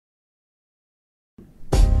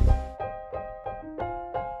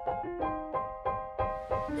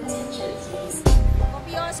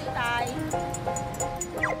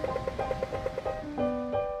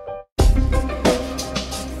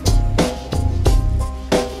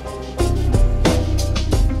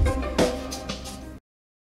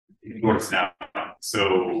works now.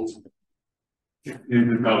 So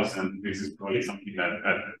in 2000, this is probably something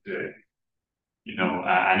that you know,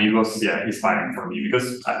 and it was inspiring for me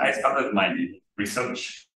because I started my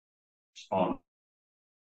research on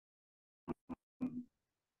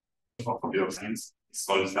computer science. It's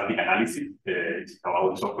called static analysis. It's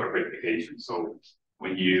about software verification. So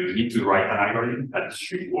when you need to write an algorithm that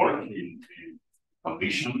should work in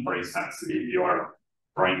condition, for instance, if you are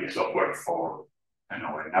writing software for an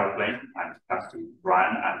airplane and you have to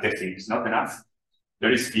run and testing is not enough,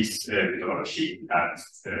 there is this methodology that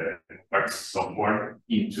converts software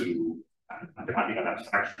into a mathematical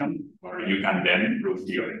abstraction where you can then prove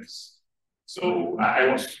theorems. So I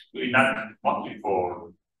was doing that mostly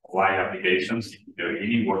for wide applications in the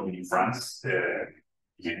beginning, working in France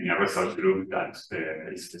in a research group that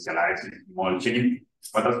is specialized in model tuning.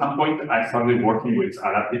 But at some point, I started working with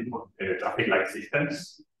adaptive traffic light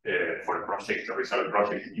systems for a project, a research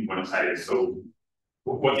project in Buenos Aires. So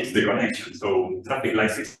what is the connection? So traffic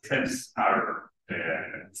light systems are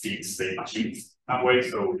fixed-state machines that way.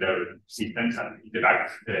 So they're systems that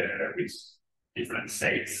interact with different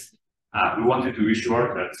states. We wanted to be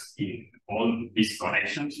sure that in all these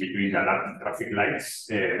connections between the traffic lights,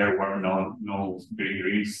 there were no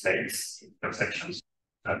green states intersections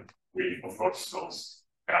that will, of course, cause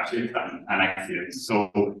crashes and accidents. So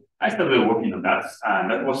I started working on that, and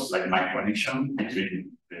that was like my connection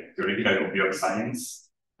between the theoretical computer science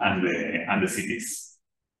and the cities.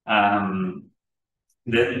 Then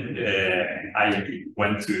I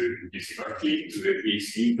went to UC Berkeley to the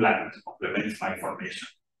PhD plan to complement my formation.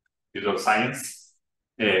 Computer science,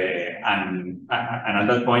 and at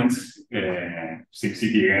that point,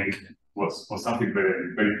 SimCity again was something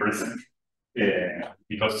very present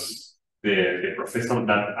because the professor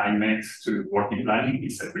that I met to work in planning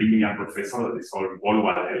is a brilliant professor that is called Paul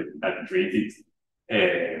Waddell that created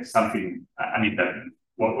something. I mean that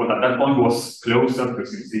what at that point was closer to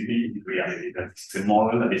SimCity in reality. That is a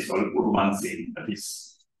model that is called Urban Sim, that is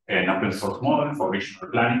an open source model for regional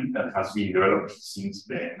planning that has been developed since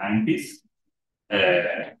the 90s.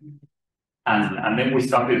 And then we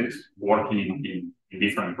started working in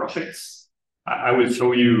different projects. I will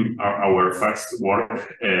show you our first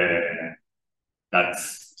work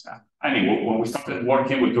when we started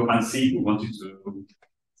working with Urban Sim, we wanted to do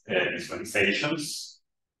visualizations,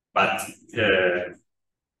 but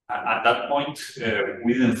at that point,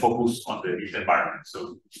 we didn't focus on the built environment.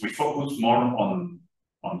 So we focused more on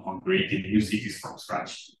creating new cities from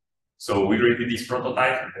scratch. So we created this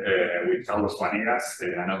prototype with Carlos Vanegas,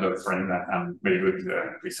 another friend that I'm very good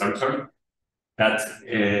researcher, that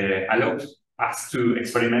allowed us to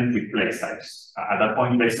experiment with place types. At that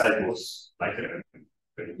point, place type was like a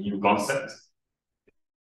new concept.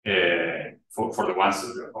 For the ones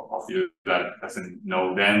of you that doesn't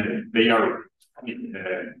know them, they are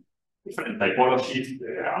different typologies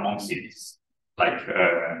among cities. Like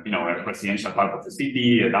a residential part of the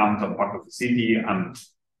city, a downtown part of the city, and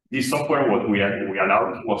this software, what we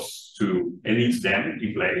allowed was to edit them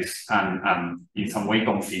in place and in some way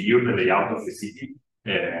configure the layout of the city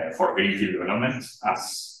for greenfield development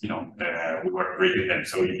as we were creating them.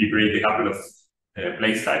 So if you create a couple of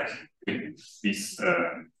place types with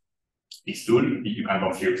this tool, you can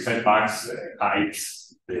configure setbacks,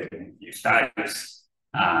 heights, the use types,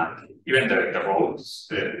 even the roads,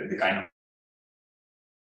 the kind of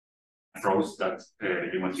rows that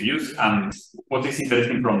you want to use. And what is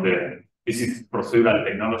interesting from this is procedural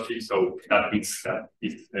technology, so that means that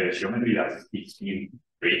it's geometry that is being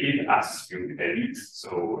created as you edit.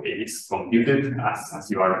 So it's computed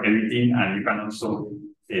as you are editing, and you can also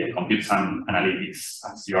compute some analytics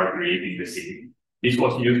as you are creating the city. This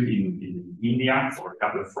was used in India for a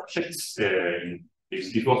couple of projects.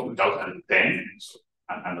 This was 2010, so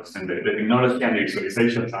I understand the technology and the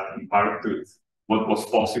visualizations are in part to what was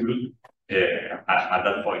possible at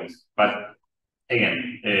that point. But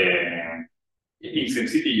again, in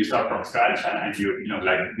SimCity, you start from scratch and you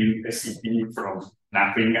build a city from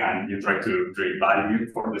nothing, and you try to create value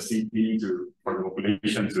for the city for the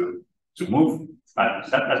population to move. But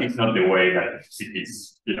that is not the way that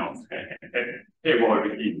cities evolve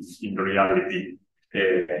in reality.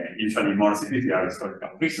 Usually more cities, there are historical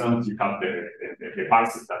reasons. You have the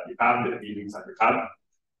parcels that you have, the buildings that you have.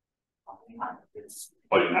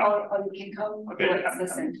 Or you can come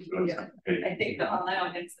listen. Yeah. Okay. I think the online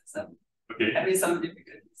audience is okay. Having some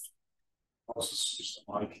difficulties. Also use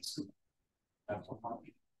the mic. Laptop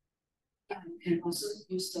mic. You can also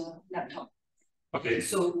use the laptop. Okay,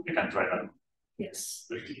 so you can try that. Yes.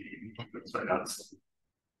 Let's try that.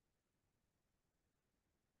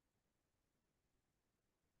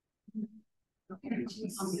 Okay.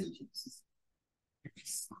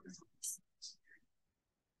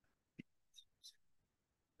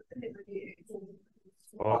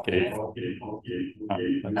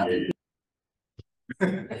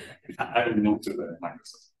 I will move to the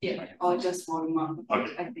Microsoft. Yeah, or just for a month.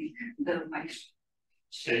 Okay. I think the mic.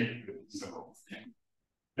 Okay. So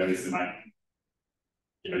there is the mic.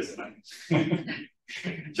 Here is the mic.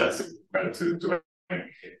 Just to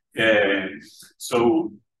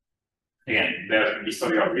so again, there are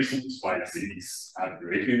historical reasons why cities are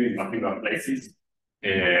created in particular places.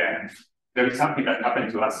 There is something that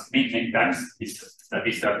happened to us many times is that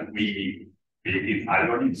we created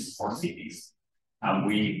algorithms for cities. And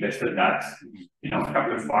we tested that, a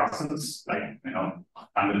couple of parcels, like,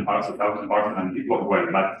 100 parcels, 1,000 parcels, and it worked well.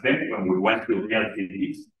 But then when we went to real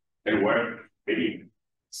cities, there were very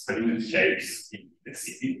experiment shapes in the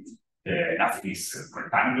city. Nothing is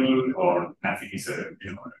rectangle or nothing is,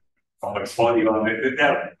 convex polygon. There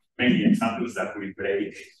are many examples that will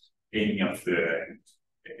break any of the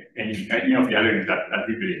algorithms that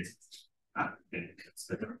we create. That's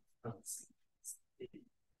better.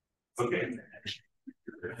 Okay.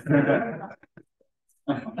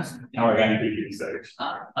 Now we're going to take research.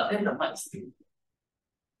 I think the mic is still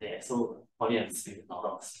there, so audience will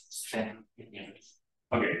not strength in here.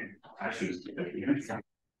 Okay, I should keep it here.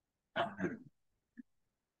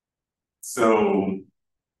 So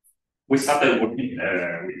we started working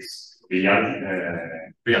with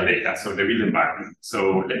real data, so the build environment.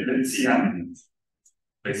 So let's see an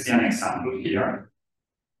example here.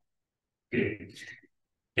 Okay.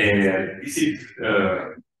 This is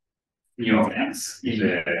New Orleans in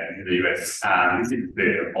the US, and this is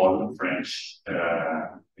the old French,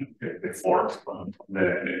 the fort from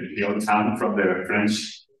the old town from the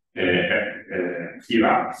French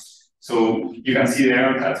era. So you can see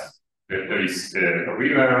there that there is a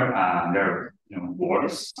river and there are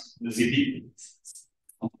walls in the city.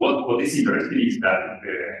 What is interesting is that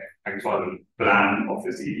the actual plan of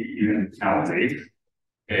the city, even nowadays,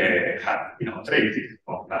 have traces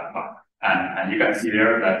of that part. And you can see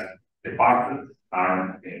there that the parts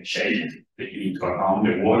are shaped, taking into account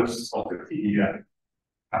the walls of the city that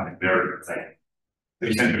happened there like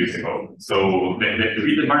 3 centuries ago. So the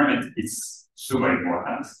built environment is super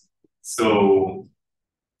important. So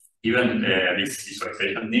even this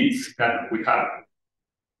visualization needs that we have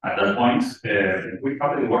at that point, we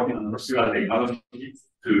started working on procedural technology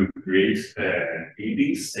to create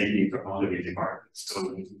paintings taking into account the built environment.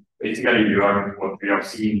 So basically, what we are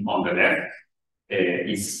seeing on the left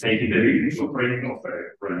is taking the visual frame of a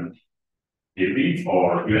different building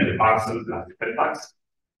or even the parcels that the parts.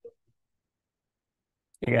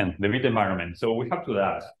 Again, the built environment. So we have to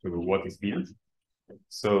adapt to what is built.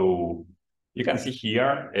 So you can see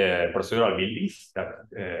here procedural buildings that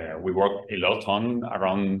we worked a lot on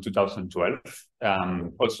around 2012.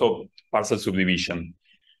 Also parcel subdivision.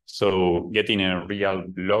 So getting a real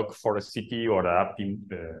block for a city or adapting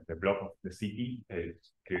the block of the city,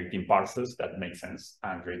 creating parcels that make sense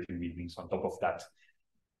and creating buildings on top of that.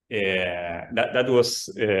 That was,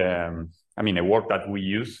 a work that we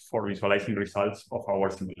use for visualizing results of our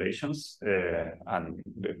simulations and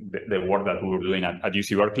the work that we were doing at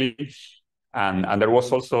UC Berkeley. And there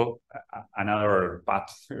was also another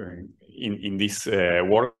path in this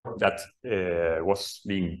work that was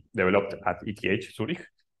being developed at ETH Zurich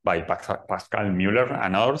by Pascal Müller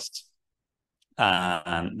and others.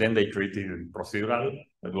 And then they created Procedural.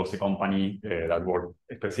 That was a company that worked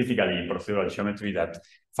specifically in procedural geometry that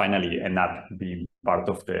finally ended up being part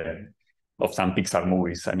of some Pixar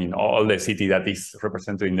movies. I mean, all the city that is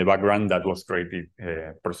represented in the background that was created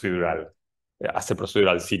procedural as a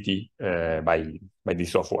procedural city by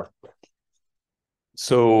this software.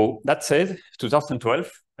 So that said, 2012,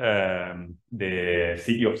 the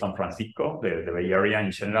city of San Francisco, the Bay Area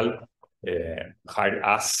in general, hired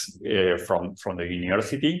us from the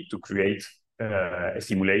university to create a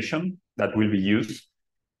simulation that will be used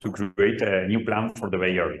to create a new plan for the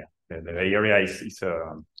Bay Area. The Bay Area is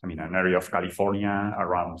an area of California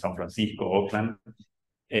around San Francisco, Oakland,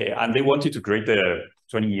 and they wanted to create a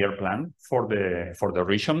 20-year plan for the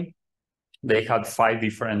region. They had 5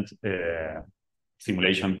 different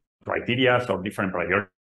simulation criteria or different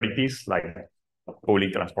priorities like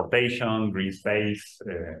public transportation, green space,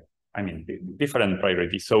 different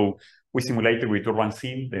priorities. So we simulated with urban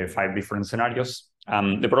scene the 5 different scenarios.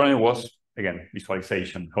 The problem was, again,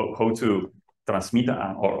 visualization, how to transmit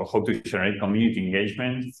or how to generate community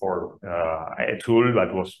engagement for a tool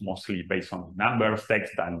that was mostly based on numbers,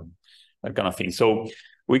 text, and that kind of thing. So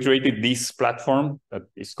we created this platform that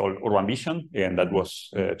is called Urban Vision, and that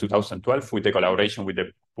was 2012 with the collaboration with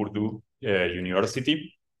the Purdue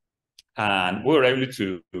University. And we were able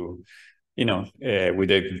to with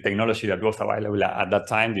the technology that was available at that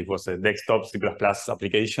time, it was a desktop C++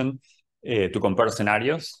 application to compare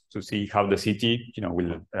scenarios to see how the city,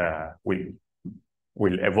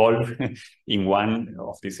 will evolve in one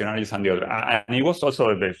of the scenarios and the other. And it was also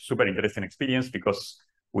a super interesting experience because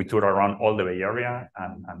we toured around all the Bay Area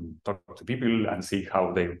and talked to people and see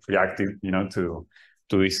how they reacted, to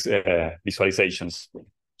these visualizations.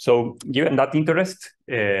 So given that interest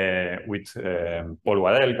with Paul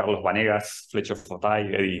Waddell, Carlos Vanegas, Fletcher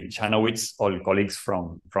Fotai, Eddie Chanowitz, all colleagues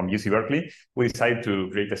from UC Berkeley, we decided to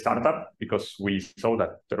create a startup because we saw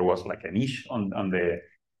that there was like a niche on the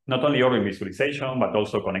not only urban visualization, but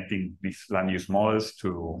also connecting these land use models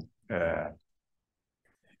to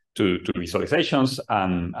visualizations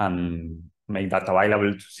and make that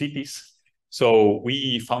available to cities. So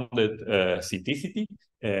we founded SimCity.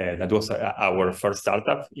 That was our first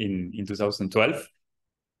startup in 2012.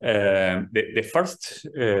 The first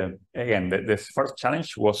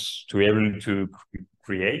challenge was to be able to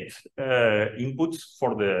create inputs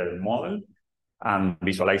for the model and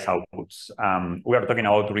visualize outputs. We are talking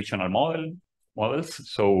about regional models.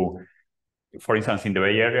 So, for instance, in the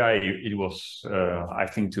Bay Area, it was, I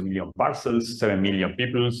think, 2 million parcels, 7 million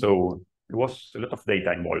people. So it was a lot of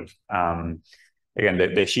data involved. Again,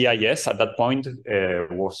 the GIS at that point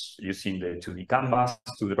was using the 2D canvas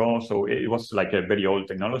to draw. So it was like a very old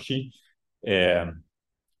technology.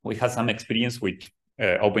 We had some experience with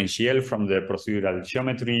OpenGL from the procedural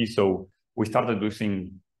geometry. So we started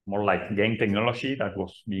using more like game technology that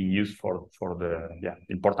was being used for the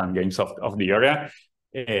important games of the area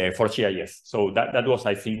for GIS. So that was,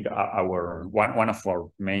 I think, our one of our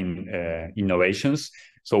main innovations.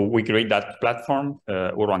 So we create that platform,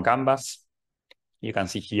 Urban Canvas. You can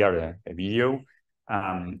see here a video.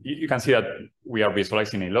 You can see that we are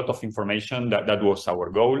visualizing a lot of information. That was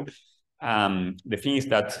our goal. The thing is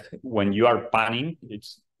that when you are panning,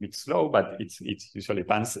 it's slow, but it's usually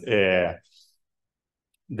pans.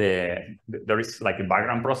 There is like a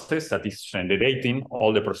background process that is generating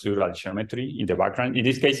all the procedural geometry in the background. In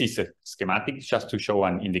this case, it's a schematic just to show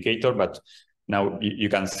an indicator, but now you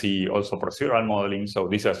can see also procedural modeling. So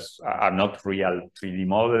these are not real 3D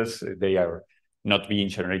models. They are not being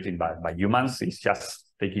generated by humans. It's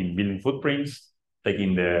just taking building footprints,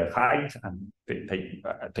 taking the height, and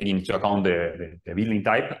taking into account the building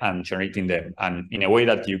type and generating them. And in a way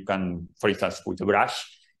that you can, for instance, with a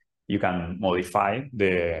brush, you can modify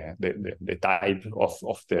the type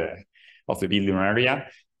of the building area,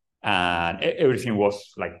 and everything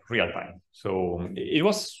was like real time. So it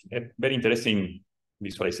was a very interesting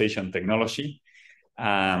visualization technology.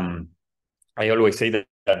 I always say that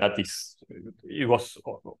it was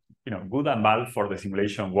good and bad for the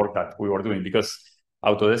simulation work that we were doing, because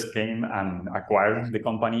Autodesk came and acquired the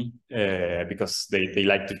company because they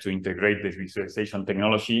liked to integrate the visualization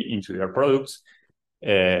technology into their products.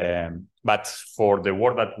 But for the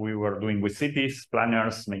work that we were doing with cities,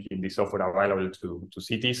 planners, making the software available to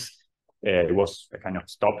cities, it was a kind of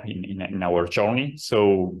stop in our journey.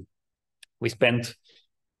 So we spent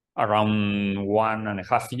around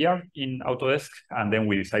 1.5 years in Autodesk, and then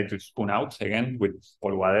we decided to spin out again with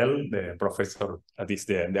Paul Waddell, the professor that is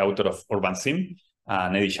the author of Urban Sim,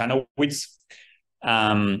 and Eddie Chanowitz.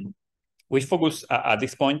 We focused at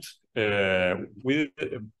this point with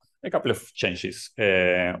a couple of changes.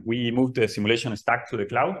 We moved the simulation stack to the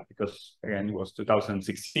cloud because, again, it was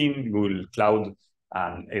 2016, Google Cloud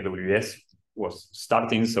and AWS was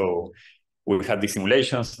starting. So we had these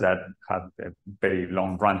simulations that had a very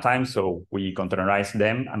long runtime. So we containerized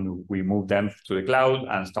them and we moved them to the cloud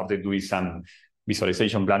and started doing some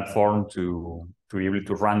visualization platform to be able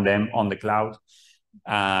to run them on the cloud.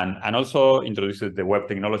 And also introduced the web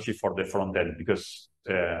technology for the front end because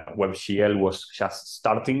WebGL was just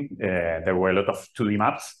starting. There were a lot of 2D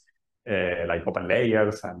maps, like open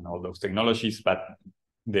layers and all those technologies, but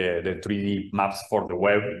the 3D maps for the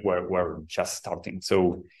web were just starting.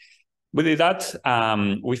 So we did that.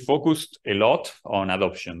 We focused a lot on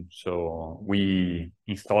adoption. So we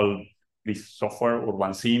installed this software,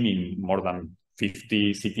 Urban Sim, in more than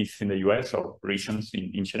 50 cities in the US or regions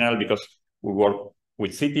in general, because we work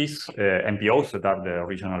with cities, MPOs, that are the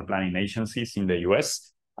regional planning agencies in the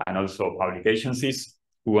US, and also public agencies.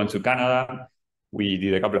 We went to Canada. We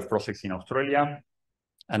did a couple of projects in Australia.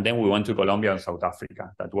 And then we went to Colombia and South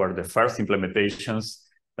Africa. That were the first implementations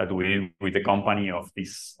that we did with the company of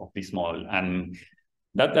this model. And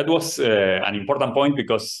that was an important point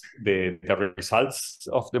because the results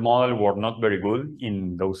of the model were not very good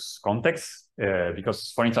in those contexts.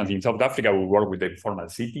 Because, for instance, in South Africa, we work with the formal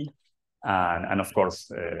city. and of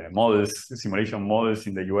course, simulation models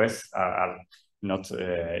in the US are not,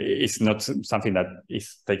 it's not something that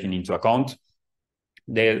is taken into account.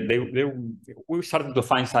 We started to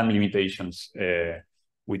find some limitations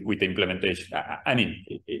with the implementation. I mean,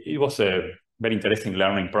 it was a very interesting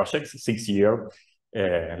learning project, 6-year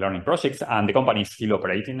learning projects, and the company is still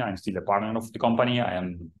operating. I'm still a partner of the company. I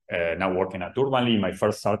am now working at Urbanly, my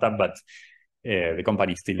first startup, but the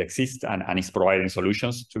company still exists and is providing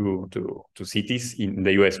solutions to cities in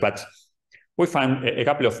the US. But we found a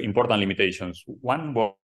couple of important limitations. One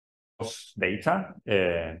was data,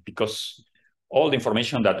 because all the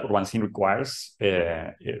information that UrbanSim requires,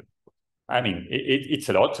 I mean, it's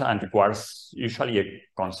a lot and requires usually a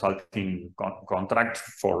consulting contract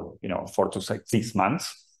for 4 to 6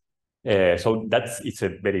 months. So it's a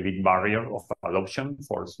very big barrier of adoption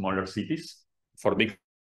for smaller cities. For big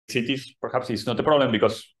cities, perhaps it's not a problem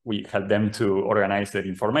because we help them to organize their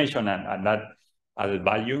information and that added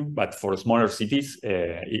value. But for smaller cities,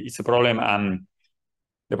 it's a problem. And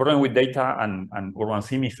the problem with data and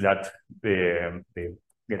UrbanSim is that the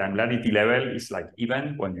granularity level is like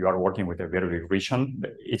even when you are working with a very big region,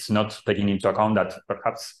 it's not taking into account that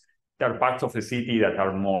perhaps there are parts of the city that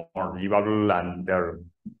are more livable and there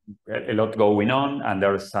are a lot going on, and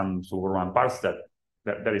there are some suburban parts that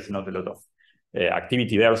there is not a lot of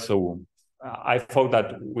activity there. So I thought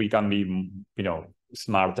that we can be,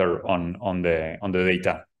 smarter on the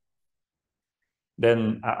data.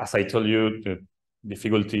 Then, as I told you, the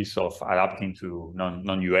difficulties of adapting to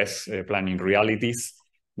non-US planning realities.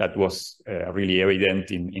 That was really evident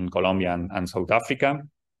in Colombia and South Africa.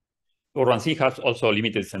 UrbanSim has also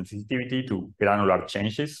limited sensitivity to granular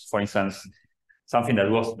changes. For instance, something that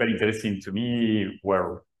was very interesting to me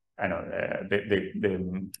were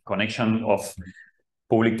the connection of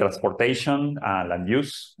public transportation and land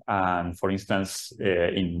use. And for instance,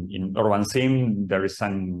 in UrbanSim, there is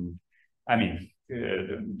some,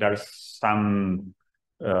 there's some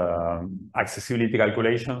accessibility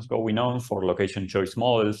calculations going on for location choice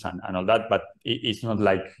models and all that, but it's not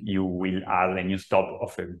like you will add a new stop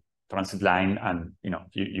of a transit line and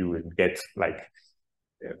you will get like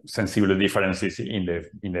sensible differences in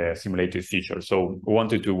the simulated future. So we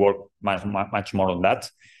wanted to work much more on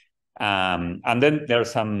that. And then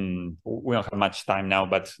there's we don't have much time now,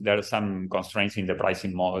 but there are some constraints in the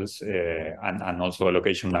pricing models and also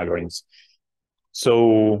allocation algorithms.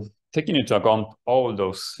 So taking into account all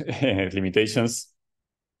those limitations,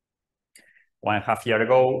 1.5 years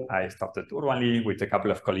ago, I started Urbanly with a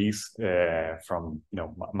couple of colleagues from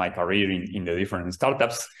my career in the different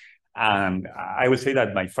startups. And I would say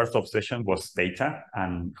that my first obsession was data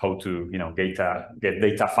and how to get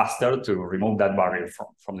data faster to remove that barrier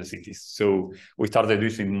from the cities. So we started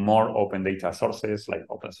using more open data sources like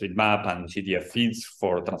OpenStreetMap and GTF feeds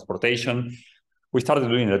for transportation. We started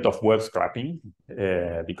doing a lot of web scraping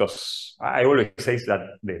because I always say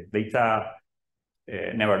that the data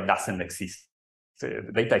never doesn't exist.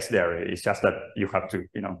 The data is there. It's just that you have to,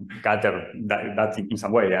 gather that in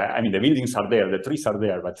some way. I mean, the buildings are there, the trees are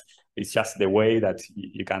there, but it's just the way that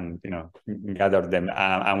you can, gather them.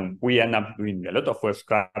 And we end up doing a lot of web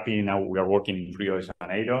scraping. Now we are working in Rio de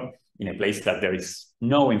Janeiro in a place that there is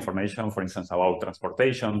no information, for instance, about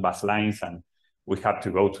transportation, bus lines, and we have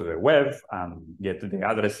to go to the web and get the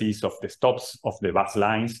addresses of the stops of the bus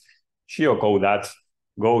lines, geocode that,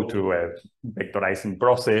 go to a vectorizing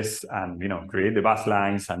process and create the bus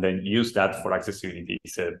lines and then use that for accessibility.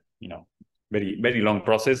 It's a very, very long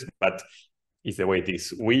process, but it's the way it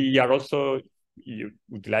is. We are also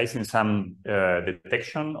utilizing some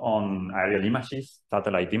detection on aerial images,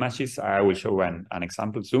 satellite images. I will show an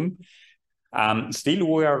example soon. Still,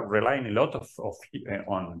 we are relying a lot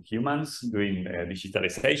on humans doing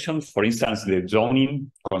digitalization. For instance, the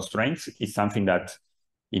zoning constraints is something that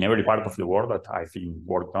in every part of the world that I've been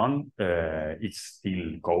worked on, it's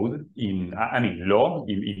still code law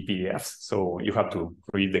in PDFs. So you have to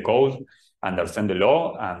read the code, understand the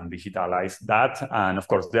law, and digitalize that. And of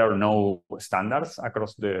course, there are no standards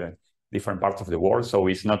across the different parts of the world. So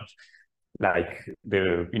it's not like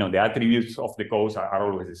the attributes of the codes are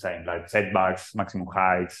always the same, like setbacks, maximum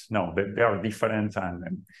heights. No, they are different,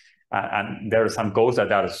 and there are some codes that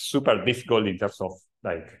are super difficult in terms of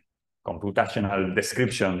like computational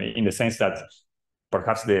description, in the sense that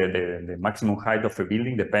perhaps the maximum height of a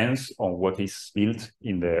building depends on what is built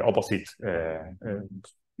in the opposite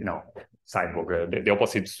sidewalk, the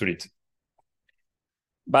opposite street.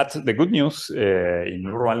 But the good news in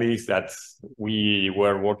Urbanly is that we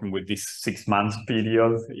were working with this 6-month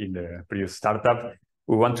period in the previous startup.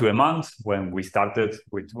 We went to a month when we started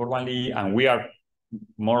with Urbanly, and we are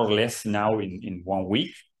more or less now in 1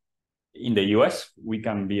 week. in the US, we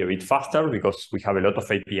can be a bit faster because we have a lot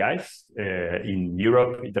of APIs. In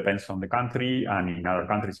Europe, it depends on the country, and in other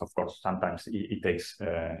countries, of course, sometimes it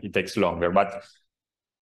takes longer. But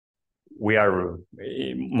we are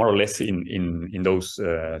more or less in those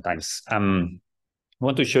times. I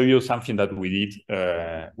want to show you something that we did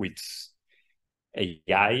with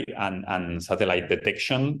AI and satellite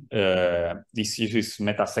detection. This uses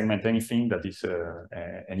meta segment anything. That is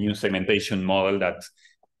a new segmentation model that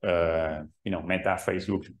Meta,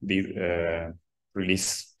 Facebook did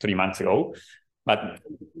release 3 months ago. But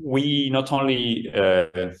we not only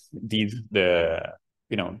did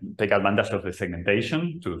take advantage of the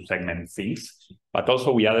segmentation to segment things, but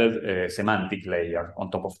also we added a semantic layer on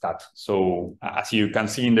top of that. So as you can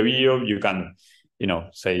see in the video, you can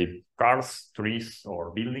say cars, trees,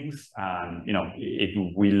 or buildings, and it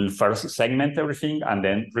will first segment everything and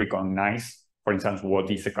then recognize, for instance, what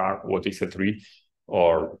is a car, what is a tree,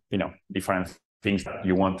 or different things that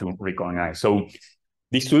you want to recognize. So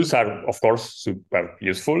these tools are, of course, super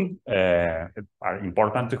useful, are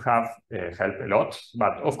important to have, help a lot,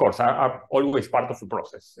 but of course are always part of the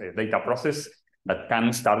process, a data process that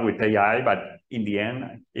can start with AI, but in the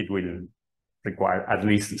end, it will require at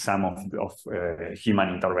least some of human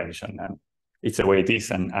intervention. And it's the way it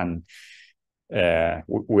is, and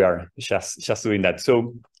we are just doing that.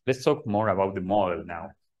 So let's talk more about the model now,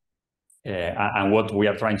 and what we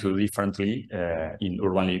are trying to do differently in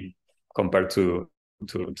Urbanly compared to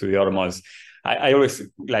the other models. I always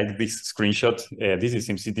like this screenshot. This is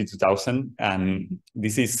SimCity 2000, and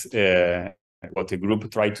this is what the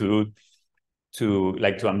group tried to do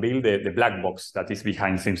to unveil the black box that is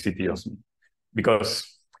behind SimCity also. Because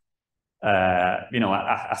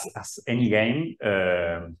as any game,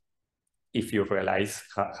 if you realize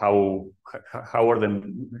how are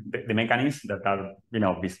the mechanisms that are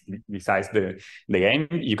besides the game,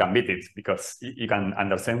 you can beat it because you can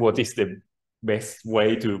understand what is the best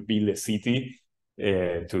way to build a city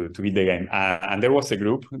to beat the game. And there was a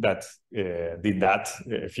group that did that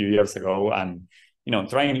a few years ago, and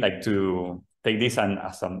trying to take this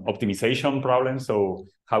as an optimization problem. So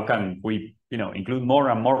how can we include more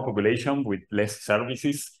and more population with less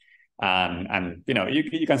services? And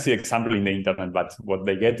you can see example in the internet, but what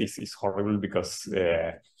they get is horrible because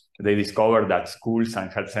they discover that schools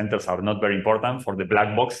and health centers are not very important for the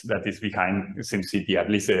black box that is behind SimCity, at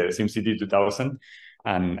least SimCity 2000,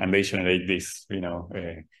 and they generate this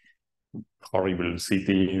horrible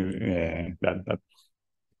city that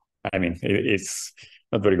I mean it's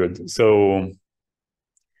not very good. So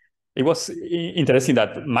it was interesting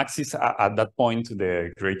that Maxis, at that point,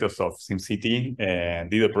 the creators of SimCity,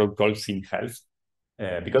 did a product called SimHealth,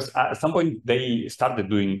 because at some point they started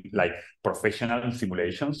doing professional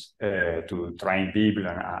simulations to train people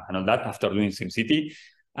and all that after doing SimCity.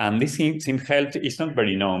 And this SimHealth is not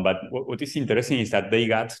very known, but what is interesting is that they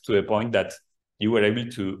got to the point that you were able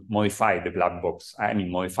to modify the black box. I mean,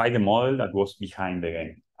 modify the model that was behind the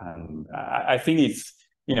game. And I think it's,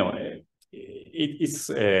 it's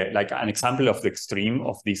like an example of the extreme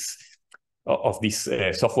of these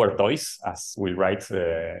software toys, as we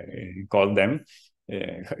call them.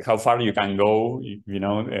 How far you can go,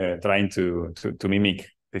 trying to mimic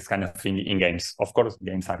this kind of thing in games. Of course,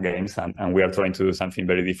 games are games, and we are trying to do something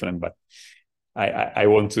very different. But I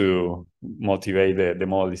want to motivate the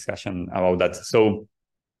model discussion about that. So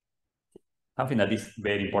something that is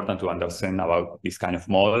very important to understand about these kind of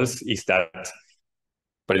models is that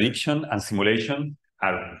prediction and simulation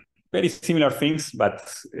are very similar things,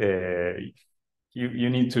 but you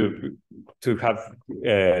need to have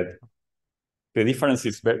the difference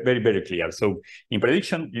is very, very clear. So in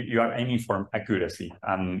prediction, you are aiming for accuracy,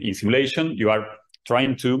 and in simulation, you are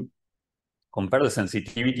trying to compare the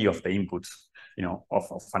sensitivity of the inputs,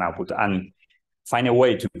 of an output, and find a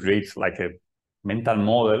way to create a mental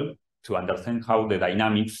model to understand how the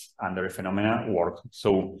dynamics and the phenomena work.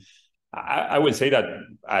 So I will say that,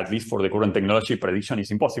 at least for the current technology, prediction is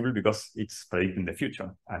impossible because it's predicting the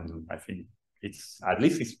future. And I think it's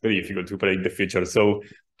very difficult to predict the future. So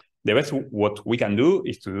the best what we can do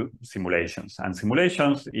is to do simulations. And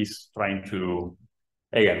simulations is trying to,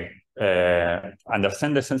 again,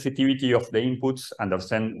 understand the sensitivity of the inputs,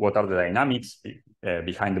 understand what are the dynamics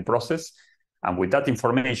behind the process. And with that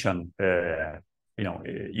information,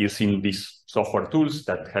 using these software tools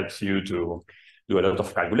that helps you to do a lot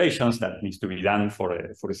of calculations that needs to be done for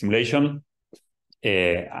a simulation,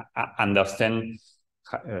 understand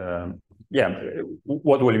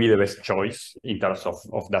what will be the best choice in terms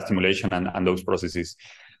of that simulation and those processes.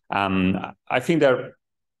 I think there are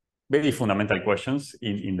very fundamental questions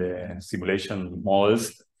in the simulation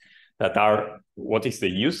models that are, what is the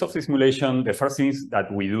use of the simulation? The first things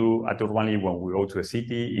that we do at Urbanly when we go to a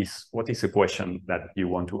city is, what is the question that you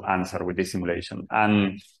want to answer with this simulation?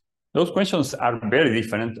 And those questions are very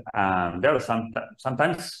different. And there are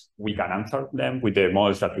sometimes we can answer them with the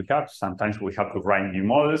models that we have. Sometimes we have to write new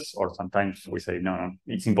models, or sometimes we say, no,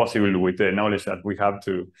 it's impossible with the knowledge that we have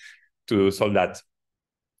to solve that.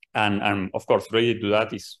 And of course, related to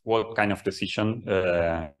that is what kind of decision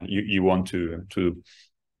you want to do.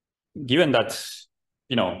 Given that,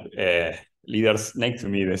 leaders make to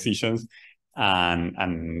me decisions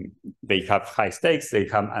and they have high stakes, they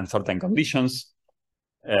have uncertain conditions,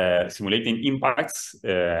 simulating impacts,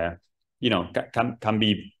 can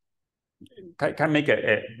make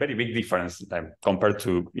a very big difference compared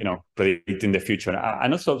to, predicting the future.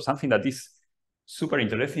 And also something that is super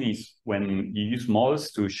interesting is when you use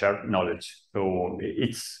models to share knowledge. So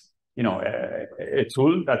it's, a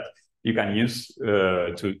tool that you can use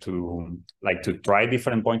to try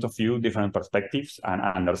different points of view, different perspectives, and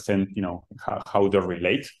understand, how they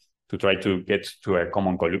relate to try to get to a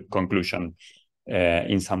common conclusion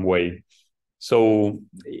in some way. So,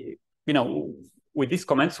 with these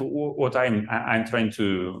comments, what I'm trying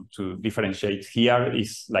to differentiate here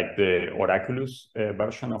is like the Oraculous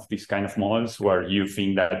version of this kind of models, where you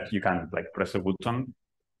think that you can press a button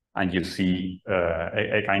and you see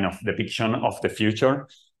a kind of depiction of the future.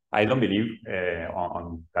 I don't believe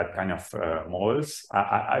on that kind of models.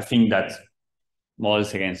 I think that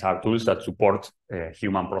models, again, are tools that support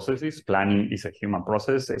human processes. Planning is a human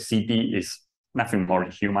process. A city is nothing more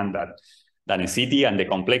human than a city, and the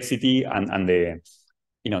complexity and the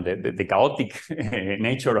chaotic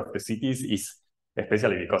nature of the cities is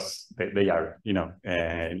especially because they are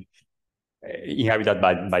inhabited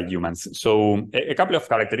by humans. So a couple of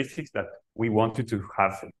characteristics that we wanted to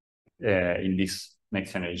have in this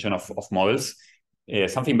next generation of models.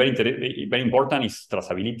 Something very important is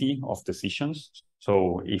traceability of decisions.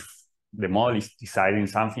 So if the model is deciding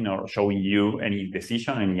something or showing you any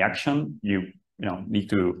decision, any action, you need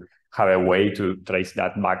to have a way to trace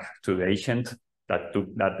that back to the agent that took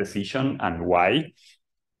that decision and why.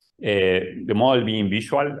 The model being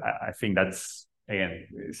visual, I think that's, again,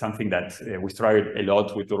 something that we strive a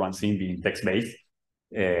lot with UrbanSim being text-based.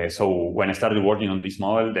 So when I started working on this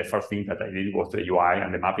model, the first thing that I did was the UI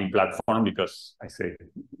and the mapping platform, because I said,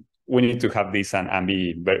 we need to have this and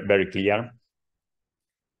be very, very clear.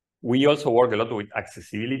 We also work a lot with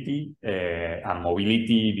accessibility and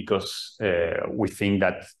mobility, because we think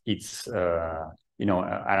that it's an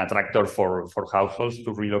attractor for households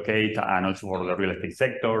to relocate, and also for the real estate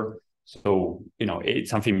sector. So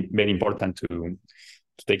it's something very important to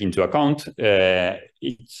take into account.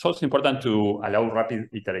 It's also important to allow rapid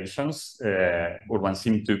iterations.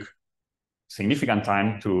 UrbanSim took significant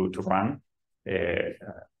time to run.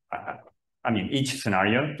 Each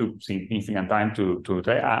scenario took significant time to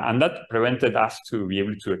try, and that prevented us to be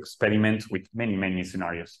able to experiment with many, many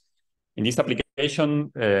scenarios. In this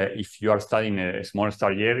application, if you are studying a small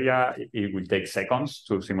study area, it will take seconds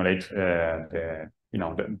to simulate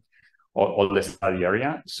all the study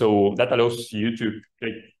area. So that allows you to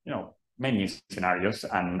take many scenarios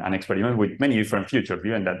and experiment with many different futures,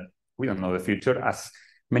 given that we don't know the future. As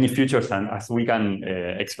many futures and as we can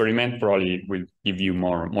experiment, probably will give you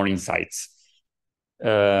more insights.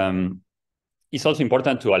 It's also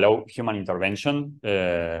important to allow human intervention,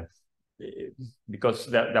 because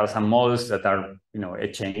there are some models that are a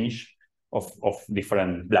change of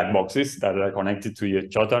different black boxes that are connected to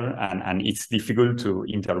each other, and it's difficult to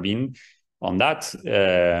intervene on that.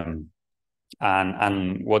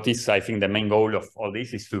 And what is, I think, the main goal of all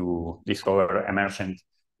this is to discover emergent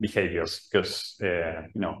behaviors, because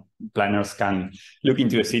planners can look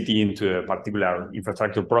into a city, into a particular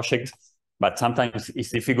infrastructure project, but sometimes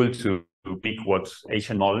it's difficult to pick what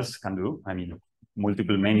Asian models can do.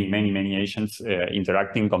 Many agents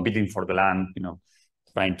interacting, competing for the land,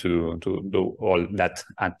 trying to do all that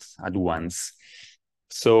at once.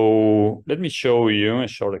 So let me show you a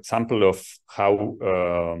short example of how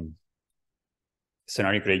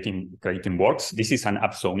scenario creating works. This is an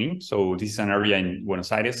upzoning. So this is an area in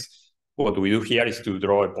Buenos Aires. What we do here is to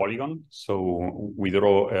draw a polygon. So we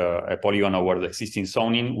draw a polygon over the existing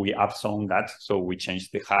zoning. We upzone that. So we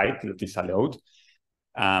change the height that is allowed.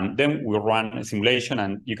 Then we run a simulation,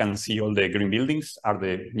 and you can see all the green buildings are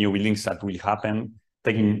the new buildings that will happen,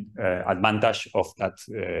 taking advantage of that,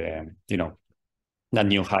 that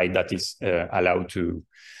new height that is allowed to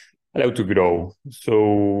grow.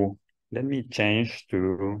 So let me change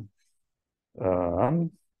to,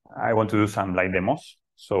 I want to do some live demos.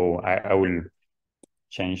 So I will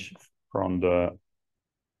change from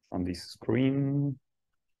this screen.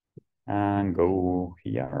 and go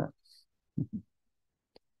here.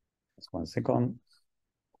 Just 1 second.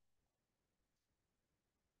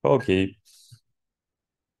 Okay.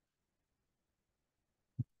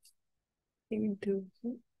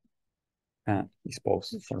 It's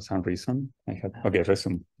paused for some reason. I have okay,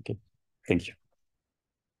 resume. Okay, thank you.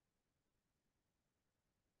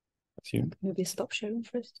 Maybe stop sharing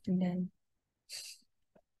first and then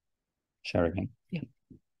share again. Yeah.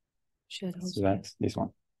 Share the whole So that's this one.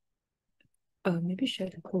 Maybe share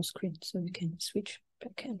the whole screen so we can switch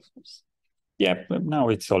back and forth. Yeah, but now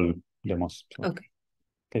it's all demos. So. Okay.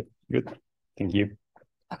 Okay, good. Thank you.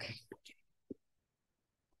 Okay.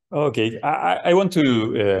 Okay, I want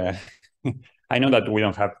to. I know that we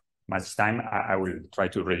don't have much time. I will try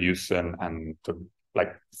to reduce and to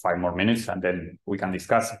like 5 more minutes, and then we can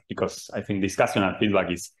discuss, because I think discussion and feedback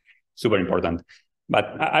is super important. But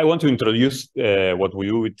I want to introduce what we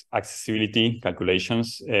do with accessibility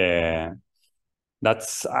calculations. I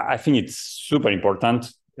think it's super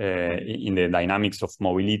important in the dynamics of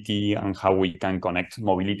mobility and how we can connect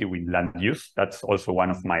mobility with land use. That's also one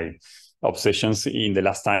of my obsessions in the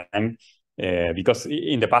last time, because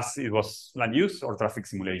in the past it was land use or traffic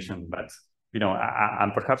simulation, but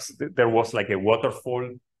and perhaps there was like a waterfall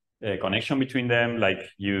connection between them, like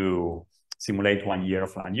you simulate 1 year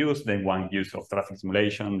of land use, then 1 use of traffic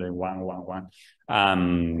simulation, then one.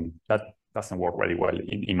 That doesn't work really well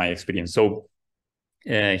in my experience. So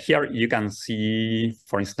here you can see,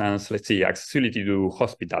 for instance, let's see, accessibility to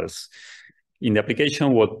hospitals. In the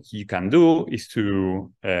application, what you can do is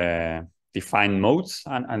to define modes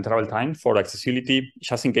and travel time for accessibility,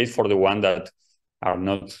 just in case for the one that are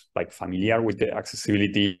not like familiar with the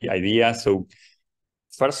accessibility idea. So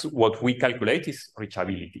first, what we calculate is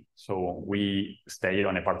reachability. So we stay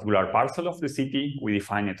on a particular parcel of the city, we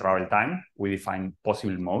define a travel time, we define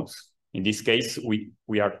possible modes. In this case,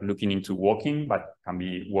 we are looking into walking, but can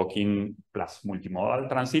be walking plus multimodal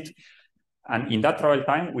transit. And in that travel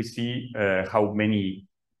time, we see how many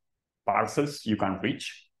parcels you can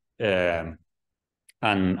reach. And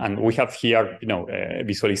we have here, a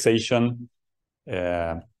visualization.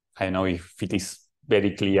 I don't know if it is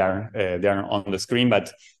very clear there on the screen,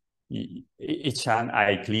 but each time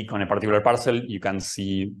I click on a particular parcel, you can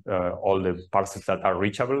see all the parcels that are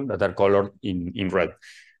reachable, that are colored in red.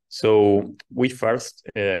 So we first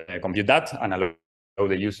compute that and allow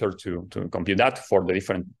the user to compute that for the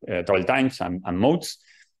different travel times and modes.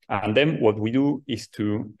 And then what we do is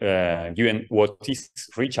to, given what is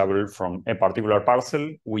reachable from a particular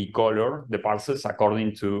parcel, we color the parcels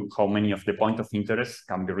according to how many of the point of interest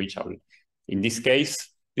can be reachable. In this case,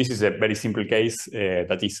 this is a very simple case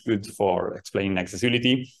that is good for explaining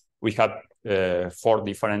accessibility. We have 4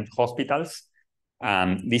 different hospitals.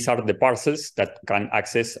 These are the parcels that can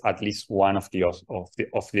access at least one of the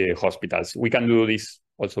hospitals. We can do this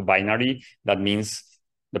also binary. That means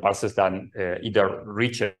the parcels that either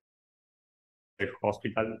reach a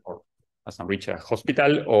hospital or doesn't reach a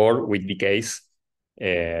hospital, or with decays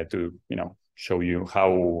to show you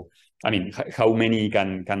how many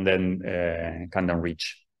can then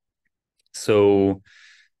reach. So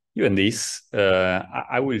even this,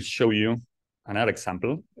 I will show you another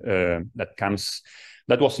example that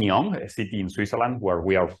was Nyon, a city in Switzerland, where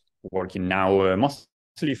we are working now,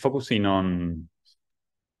 mostly focusing on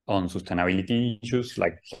sustainability issues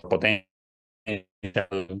like potential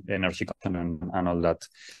energy consumption and all that.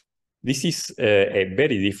 This is a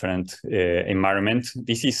very different environment.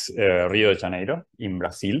 This is Rio de Janeiro in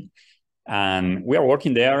Brazil. And we are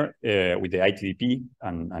working there with the ITDP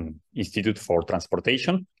and Institute for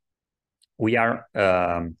Transportation. We are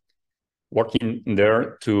working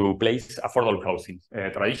there to place affordable housing.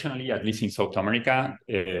 Traditionally, at least in South America,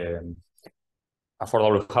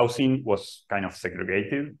 affordable housing was kind of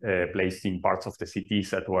segregated, placed in parts of the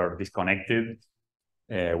cities that were disconnected,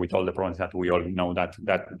 with all the problems that we all know that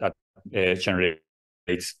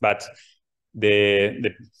generates. But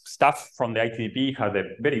the staff from the ITDP had a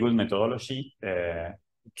very good methodology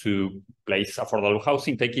to place affordable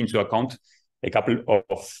housing, taking into account a couple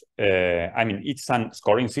of, it's a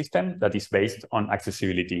scoring system that is based on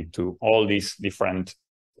accessibility to all these different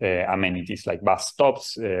amenities like bus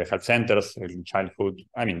stops, health centers, childhood.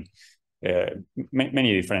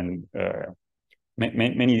 Many different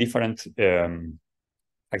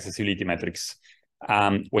accessibility metrics.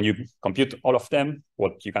 When you compute all of them,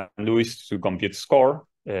 what you can do is to compute score.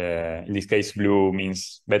 In this case, blue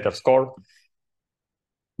means better score.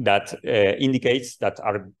 That indicates that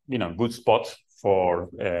are good spots for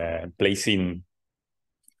placing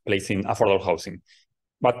affordable housing.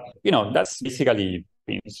 But that's basically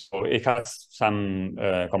So it has some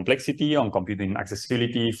complexity on computing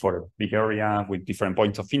accessibility for a big area with different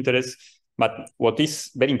points of interest. But what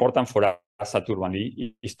is very important for us at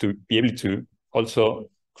Urbanly is to be able to also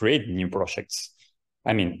create new projects.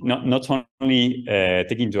 I mean, not only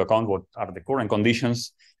take into account what are the current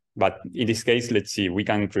conditions, but in this case, let's see, we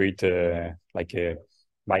can create like a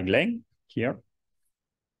bike lane here.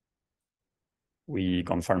 We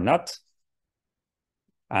confirm that.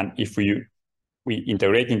 And if we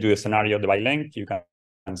integrate into the scenario the bike lane, you can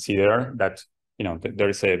see there that, you know, there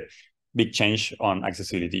is a big change on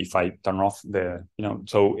accessibility if I turn off the, you know,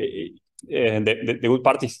 so the good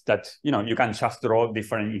part is that, you know, you can just draw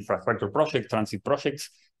different infrastructure projects, transit projects,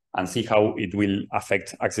 and see how it will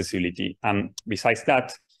affect accessibility. And besides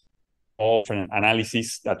that, all different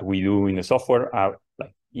analyses that we do in the software are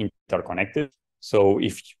like interconnected. So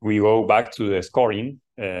if we go back to the scoring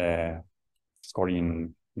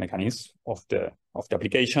mechanism of the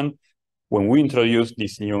application, when we introduce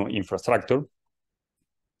this new infrastructure,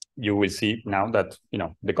 you will see now that, you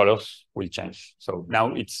know, the colors will change. So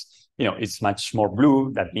now it's, you know, it's much more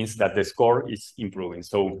blue. That means that the score is improving.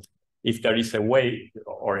 So if there is a way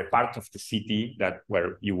or a part of the city that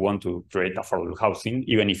where you want to create affordable housing,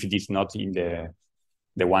 even if it is not in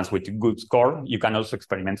the ones with good score, you can also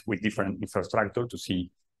experiment with different infrastructure to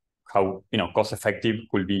see how, you know, cost effective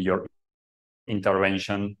could be your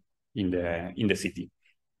intervention in the city.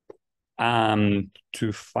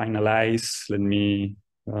 To finalize, let me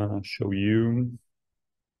show you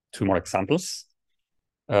two more examples.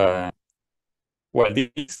 Well, this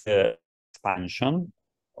is the expansion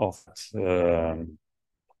of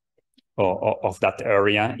that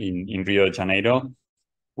area in Rio de Janeiro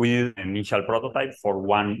with an initial prototype for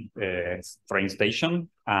one train station,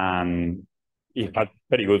 and it had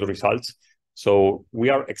very good results. So we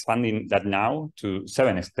are expanding that now to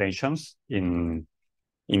 7 stations in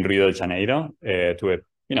Rio de Janeiro to a,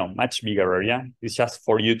 you know, much bigger area. It's just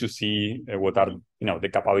for you to see what are, you know, the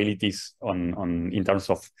capabilities on in terms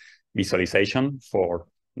of visualization for,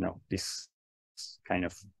 you know, this kind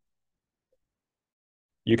of.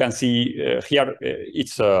 You can see here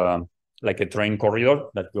it's like a train corridor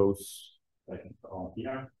that goes like around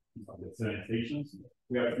here. The 7 stations.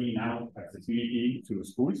 We are seeing now accessibility to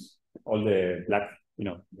schools. All the black, you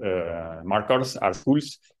know, markers are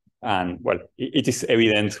schools, and well, it is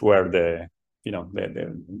evident where the, you know,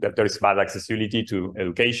 that there is bad accessibility to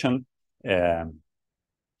education.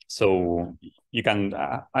 So you can,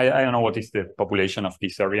 I don't know what is the population of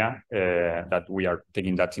this area that we are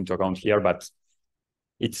taking that into account here, but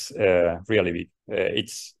it's really big.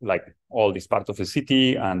 It's like all this part of the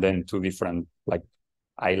city, and then 2 different like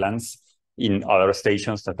islands in other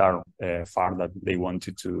stations that are far that they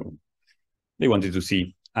wanted to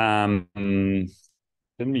see. Let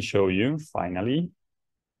me show you finally.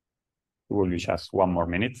 It will be just 1 more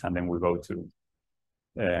minute, and then we'll go to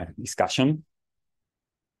discussion.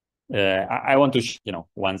 I want to you know,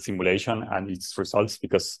 one simulation and its results,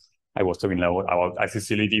 because I was talking about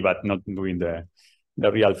accessibility, but not doing the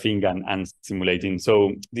real thing and simulating.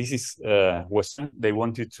 So this is Western. They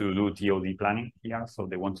wanted to do TOD planning here, so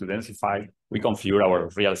they want to densify. We configure our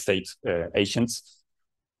real estate agents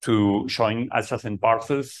to join adjacent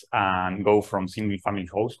parcels and go from single-family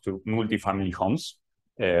homes to multi-family homes.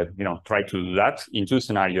 You know, try to do that in 2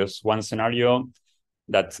 scenarios. One scenario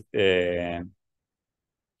that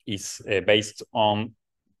is based on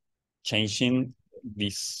changing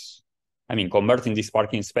this, I mean, converting this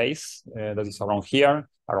parking space that is around here,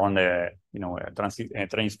 around the, you know,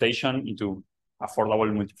 train station into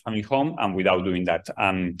affordable multi-family home, and without doing that,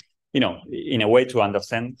 you know, in a way to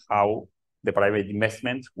understand how the private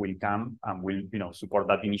investment will come and will, you know, support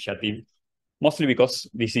that initiative. Mostly because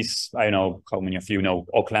this is, I don't know how many of you know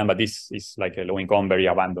Oakland, but this is like a low-income, very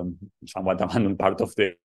abandoned, somewhat abandoned part of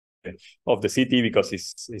the city, because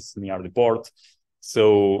it's near the port.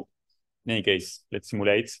 So in any case, let's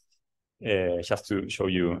simulate just to show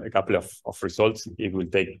you a couple of results. It will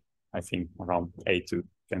take, I think, around 8 to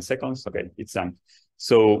 10 seconds. Okay, it's done.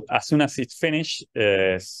 So as soon as it's finished,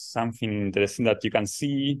 something interesting that you can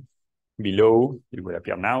see below, it will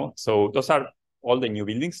appear now. So those are all the new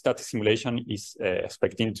buildings that the simulation is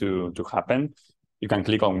expecting to happen. You can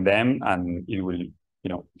click on them and it will, you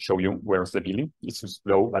know, show you where's the building. It's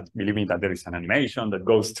slow, but believe me that there is an animation that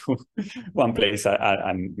goes to one place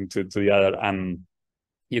and to the other. And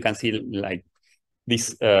you can see like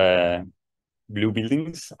these blue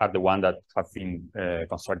buildings are the ones that have been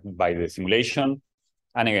constructed by the simulation.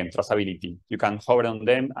 And again, traceability. You can hover on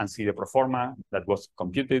them and see the pro forma that was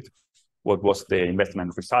computed, what was the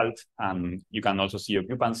investment result, and you can also see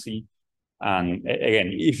occupancy And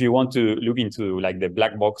again, if you want to look into like the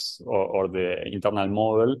black box or the internal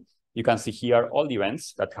model, you can see here all the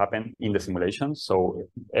events that happen in the simulation. So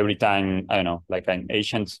every time, I don't know, like an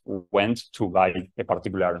agent went to buy a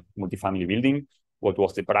particular multifamily building, what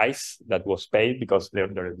was the price that was paid, because there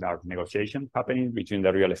are negotiations happening between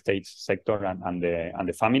the real estate sector and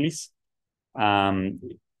the families.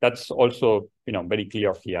 That's also, very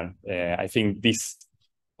clear here. I think this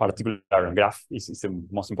particular graph is the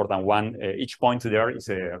most important one. Each point there is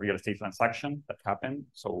a real estate transaction that happened.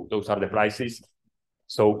 So those are the prices.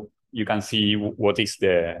 So you can see what is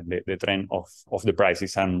the trend of the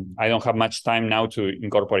prices. And I don't have much time now to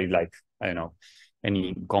incorporate, like, I don't know,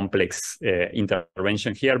 any complex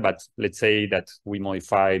intervention here, but let's say that we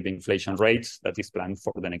modify the inflation rates that is planned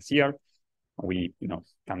for the next year. We,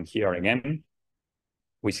 come here again,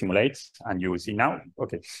 we simulate, and you will see now,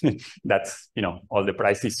 okay, that's, all the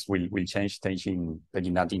prices will change, taking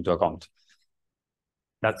that into account.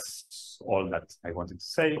 That's all that I wanted to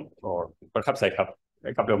say, or perhaps I have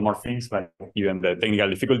a couple of more things, but given the technical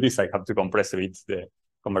difficulties, I have to compress a bit the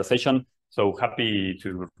conversation. So happy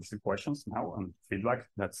to receive questions now and feedback.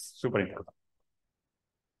 That's super important.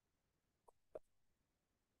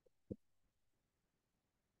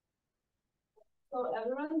 So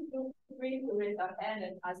everyone feel free to raise their hand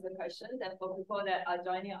and ask the questions. And for people that are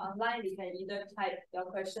joining online, you can either type your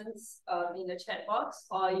questions in the chat box,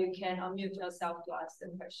 or you can unmute yourself to ask the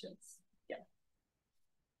questions. Yeah.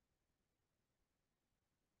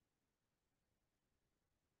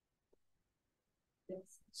 Yes.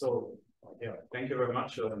 So yeah, thank you very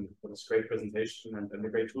much for this great presentation and the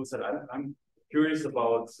great tool set. I'm curious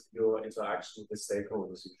about your interaction with the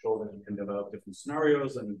stakeholders. You show that you can develop different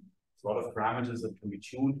scenarios and a lot of parameters that can be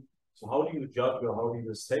tuned. So how do you judge, or how do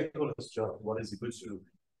the stakeholders judge what is a good solution?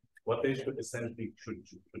 What they should essentially should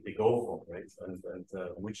they go for, right? And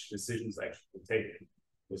which decisions actually take?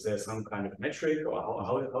 Is there some kind of metric, or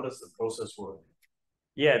how does the process work?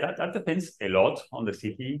 Yeah, that depends a lot on the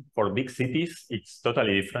city. For big cities, it's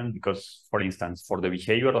totally different because, for instance, for the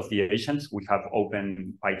behavior of the agents, we have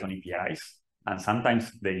open Python APIs, and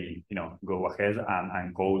sometimes they, go ahead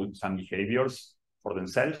and code some behaviors for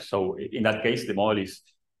themselves. So in that case, the model is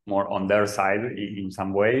more on their side in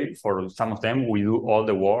some way. For some of them, we do all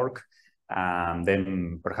the work, and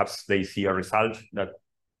then perhaps they see a result that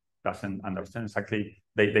doesn't understand exactly,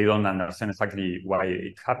 they don't understand exactly why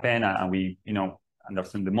it happened, and we,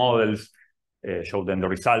 understand the models, show them the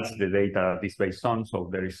results, the data is based on. So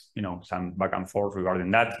there is, some back and forth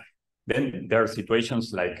regarding that. Then there are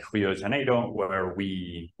situations like Rio de Janeiro, where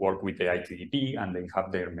we work with the ITDP and they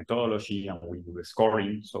have their methodology and we do the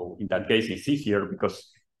scoring. So in that case, it's easier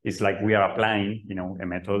because it's like we are applying, a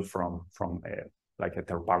method from like a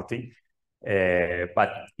third party. But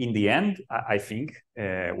in the end, I think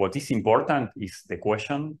what is important is the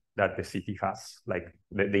question that the city has, like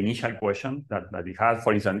the initial question that it has.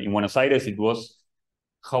 For instance, in Buenos Aires, it was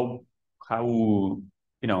how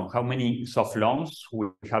many soft loans we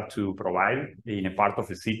have to provide in a part of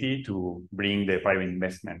the city to bring the private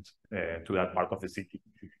investment to that part of the city.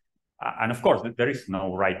 And of course, there is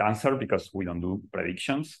no right answer because we don't do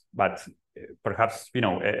predictions, but perhaps,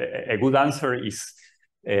 a good answer is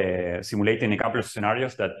simulating a couple of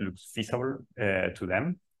scenarios that looks feasible to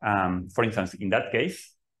them. For instance, in that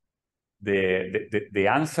case, the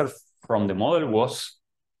answer from the model was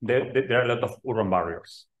there are a lot of urban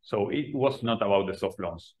barriers. So it was not about the soft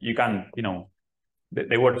loans. You can,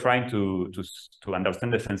 they were trying to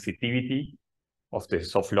understand the sensitivity of the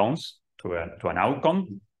soft loans to an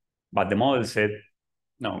outcome, but the model said,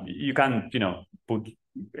 no, you can, put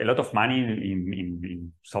a lot of money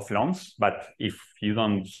in soft loans, but if you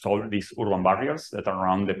don't solve these urban barriers that are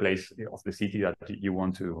around the place of the city that you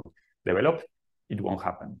want to develop, it won't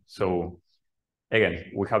happen. So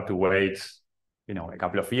again, we have to wait, a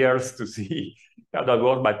couple of years to see how that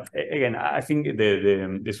works. But again, I think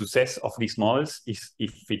the success of these models is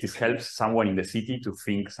if it helps someone in the city to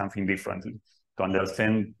think something differently, to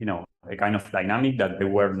understand, a kind of dynamic that they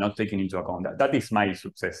were not taking into account. That is my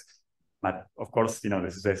success. But of course, the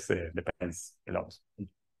success depends a lot.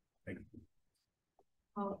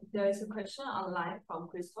 There is a question online from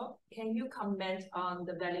Christoph. Can you comment on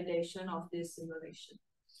the validation of this simulation?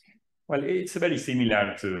 Well, it's very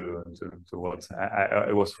similar to what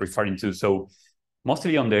I was referring to. So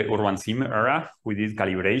mostly on the urban sim era, we did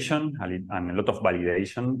calibration and a lot of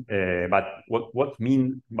validation. But what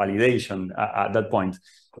mean validation at that point?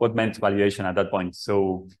 What meant validation at that point?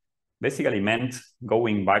 So basically meant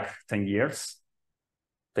going back 10 years,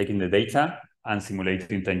 taking the data and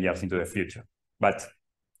simulating 10 years into the future. But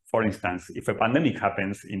for instance, if a pandemic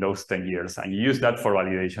happens in those 10 years and you use that for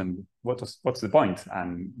validation, what's the point?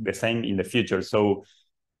 And the same in the future. So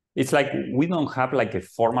it's like we don't have like a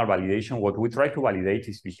formal validation. What we try to validate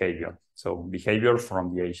is behavior. So behavior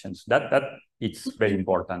from the agents. That it's very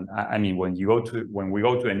important. I mean, when we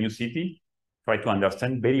go to a new city, try to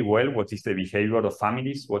understand very well what is the behavior of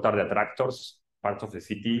families, what are the attractors, part of the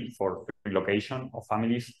city for relocation of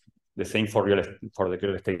families. The same for the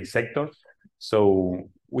real estate sector. So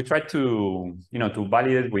we try to to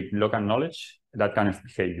validate with local knowledge that kind of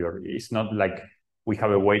behavior. It's not like we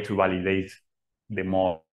have a way to validate the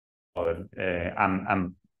model.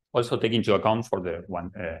 I'm also taking into account for the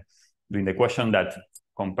one during the question that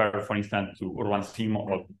compare, for instance, to urban sim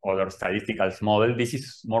or other statistical model. This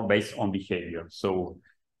is more based on behavior. So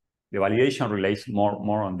the validation relates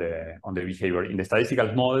more on the behavior. In the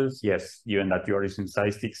statistical models, yes, given that you are using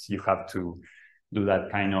statistics, you have to do that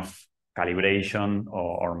kind of calibration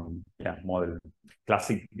or model,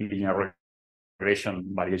 classic linear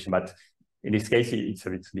regression validation. But in this case, it's a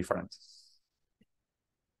bit different.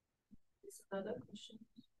 Another question.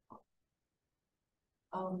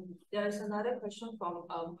 There is another question from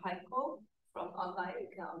Heiko from online. You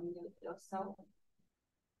can unmute yourself.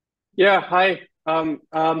 Yeah, hi.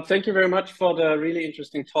 Thank you very much for the really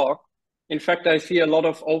interesting talk. In fact, I see a lot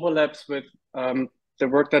of overlaps with the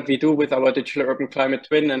work that we do with our digital urban climate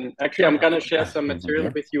twin. And actually, I'm going to share some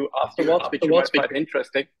material with you afterwards, which you might find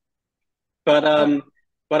interesting. But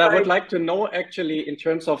I would like to know actually in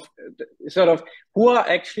terms of sort of who are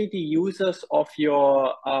actually the users of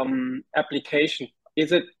your application?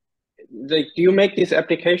 Is it like, do you make these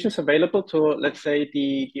applications available to, let's say,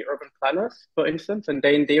 the urban planners, for instance, and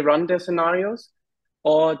then they run their scenarios?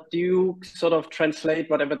 Or do you sort of translate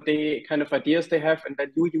whatever they kind of ideas they have, and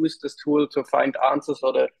then you use this tool to find answers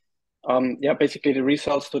or the basically the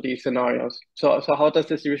results to these scenarios? So how does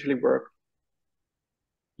this usually work?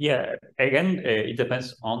 Yeah, again, it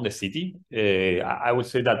depends on the city. I would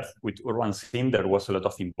say that with Urban Sim, there was a lot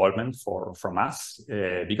of involvement from us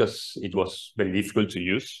because it was very difficult to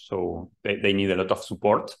use. So they need a lot of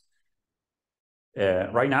support.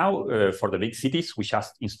 Right now, for the big cities, we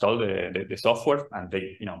just install the software and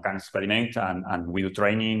they can experiment and we do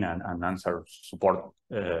training and answer support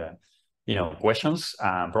questions.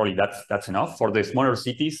 Probably that's enough. For the smaller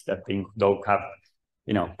cities that don't have,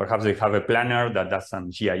 perhaps they have a planner that does some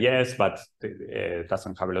GIS, but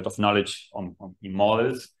doesn't have a lot of knowledge in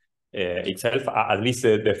models itself. At least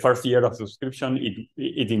the first year of subscription,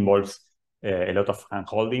 it involves a lot of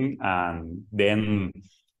hand-holding. And then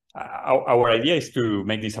our idea is to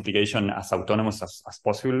make this application as autonomous as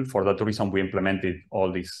possible. For that reason, we implemented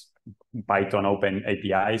all these Python open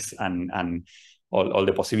APIs and all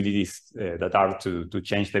the possibilities that are to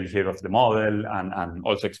change the behavior of the model and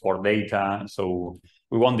also export data. So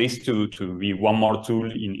we want this to be one more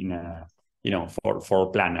tool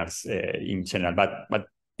for planners in general. But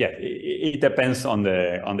yeah, it depends on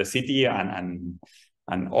the city and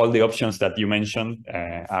all the options that you mentioned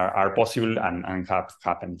are possible and have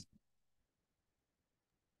happened.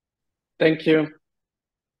 Thank you.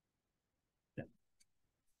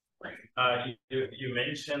 You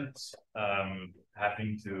mentioned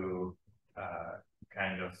having to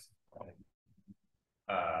kind of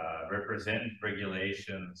represent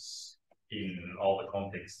regulations in all the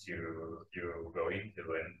contexts you go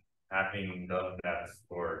into, and having done that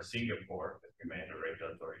for Singapore, that we made a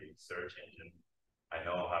regulatory search engine. I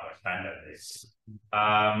know how much time that is.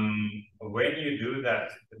 When you do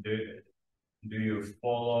that, do you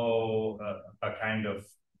follow a kind of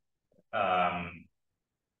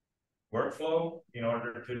workflow in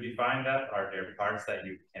order to define that? Are there parts that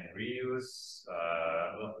you can reuse?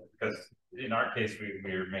 Because in our case,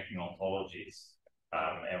 we're making ontologies,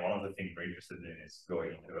 and one of the things we're interested in is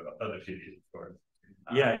going into other cities, of course.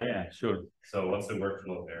 Yeah, sure. So what's the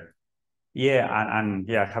workflow there? Yeah, and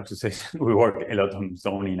I have to say we work a lot on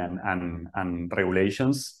zoning and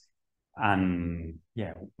regulations. And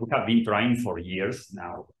yeah, we have been trying for years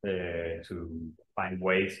now to find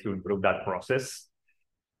ways to improve that process.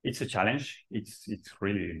 It's a challenge. It's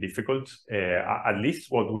really difficult. At least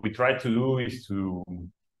what we try to do is to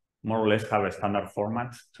more or less have a standard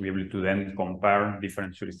format to be able to then compare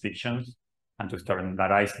different jurisdictions and to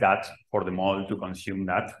standardize that for the model to consume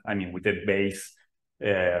that. I mean, with a base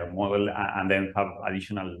model and then have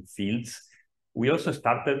additional fields. We also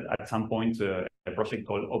started at some point a project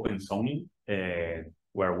called Open Zoning,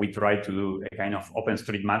 where we try to do a kind of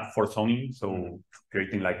OpenStreetMap for zoning. So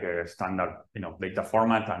creating like a standard, data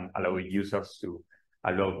format and allowing users to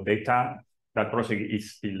upload data. That project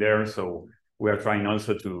is still there. So we are trying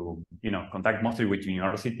also to, contact mostly with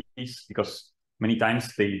universities because many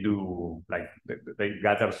times they do like they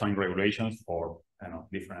gather some regulations for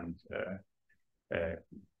different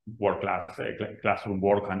classroom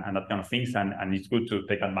work and that kind of things, and it's good to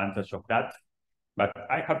take advantage of that. But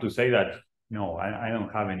I have to say that no, I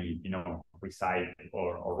don't have any precise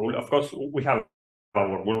or rule. Of course, we have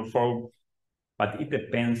our workflow, but it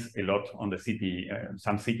depends a lot on the city.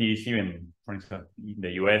 Some cities, even for instance in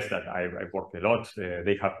the US that I worked a lot,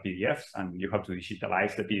 they have PDFs and you have to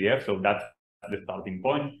digitalize the PDF, so that's the starting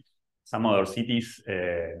point. Some other cities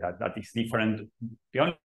that is different. The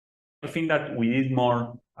only thing that we did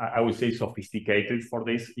more, I would say, sophisticated for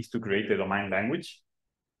this is to create a domain language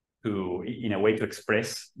in a way to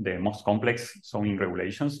express the most complex zoning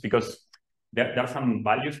regulations, because there are some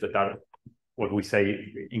values that are what we say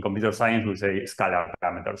in computer science, we say scalar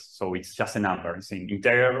parameters. So it's just a number, it's an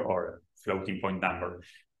integer or floating point number.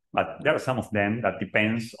 But there are some of them that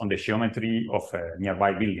depends on the geometry of a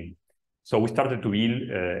nearby building. So we started to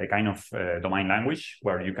build a kind of domain language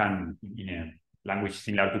where you can, in a language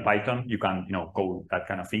similar to Python, you can code that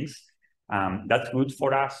kind of things. That's good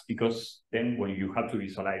for us because then when you have to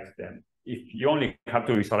visualize them, if you only have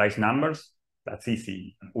to visualize numbers, that's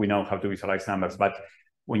easy. We know how to visualize numbers, but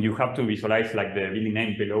when you have to visualize like the building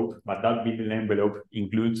envelope, but that building envelope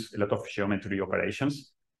includes a lot of geometry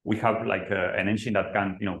operations, we have like an engine that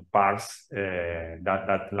can parse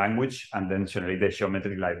that language and then generate the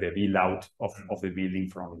geometry, like the build out of the building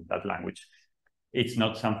from that language. It's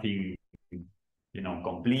not something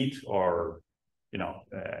complete, or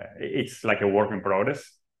it's like a work in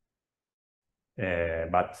progress.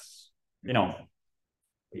 But the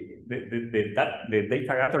data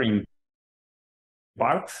gathering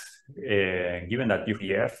part, given that you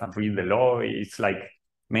and read the law, it's like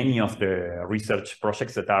many of the research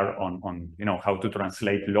projects that are on how to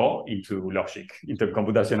translate law into logic, into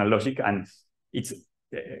computational logic, and it's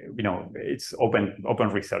it's open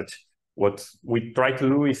research. What we try to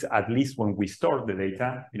do is, at least when we store the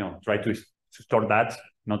data, try to store that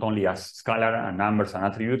not only as scalar and numbers and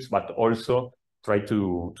attributes, but also try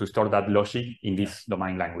to store that logic in this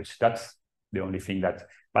domain language. That's the only thing that.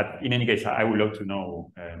 But in any case, I would love to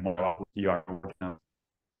know more about what you are working on.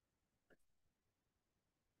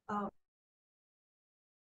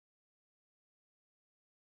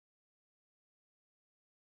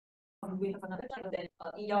 We have another question that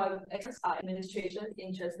in your administration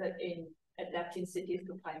interested in adapting cities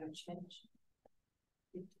to climate change?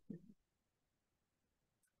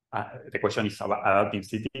 The question is about adapting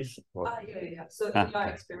cities? Yeah. So in your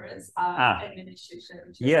experience,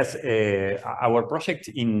 administration? Yes, our project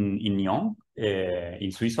in Nyon,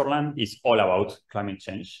 in Switzerland, is all about climate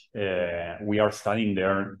change. We are studying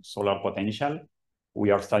their solar potential. We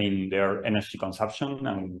are studying their energy consumption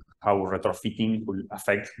and how retrofitting will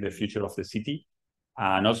affect the future of the city.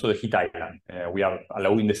 And also the heat island. We are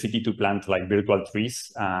allowing the city to plant like virtual trees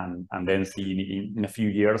and then see in a few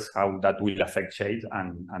years how that will affect shade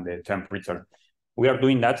and the temperature. We are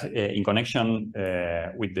doing that in connection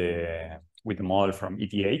with the model from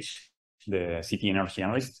ETH, the city energy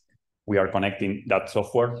analyst. We are connecting that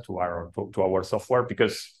software to our software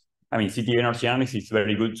because, I mean, city energy analysis is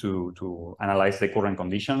very good to analyze the current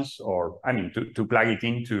conditions, or I mean, to plug it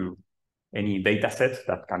into any data set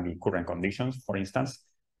that can be current conditions, for instance.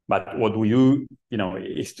 But what we do,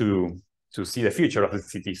 is to see the future of the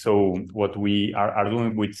city. So what we are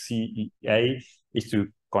doing with CEA is to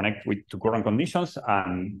connect to current conditions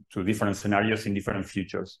and to different scenarios in different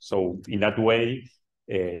futures. So in that way,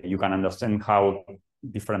 you can understand how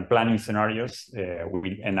different planning scenarios will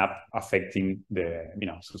end up affecting the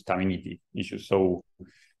sustainability issues.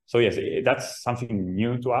 So yes, that's something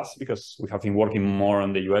new to us because we have been working more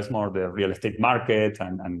on the US, more the real estate market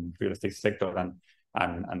and real estate sector and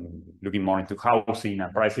looking more into housing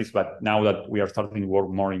and prices. But now that we are starting to work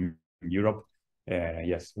more in Europe,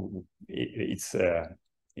 yes, it's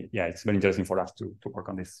very interesting for us to work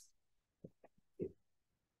on this.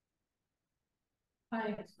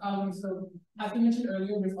 Hi. So as you mentioned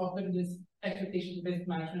earlier, there's often this expectation-based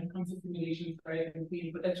management comes to simulations, right,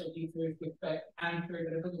 between potential users to expect answers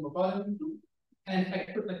that are looking more volume, and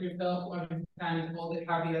experts like yourself who understand all the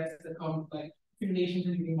caveats that come with like simulations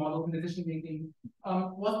and using models and decision making.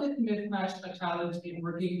 Was this mismatch a challenge in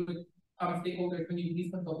working with stakeholders when you do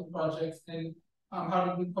these consulting projects, and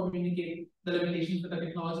how did you communicate the limitations of the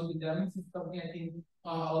technology with them? This is something I think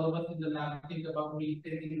all of us in the lab think about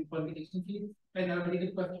rethinking qualification fees. And a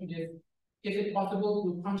related question is it possible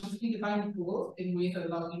to consciously design tools in ways that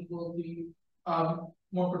allow people to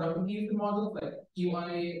more productively use the models, like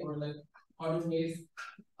UI or like other ways,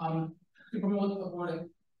 to promote a more like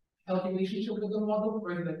healthy relationship with the model,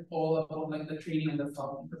 or is it all about like the training and the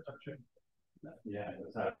solving infrastructure?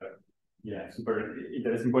 Yeah, super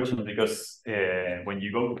interesting question, because when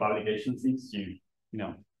you go to publications, you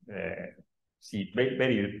know see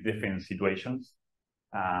very different situations,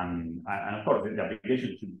 and of course the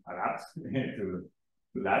application should adapt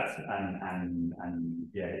to that, and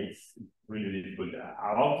yeah, it's really difficult.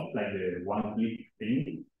 About like the one click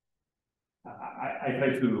thing, I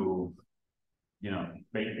try to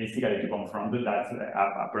basically to confront that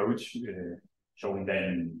approach, showing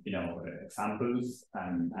them examples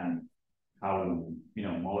and how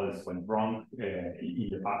models went wrong in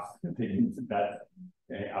the past, taking that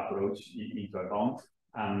approach into account.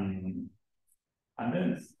 And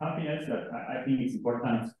then something else that I think is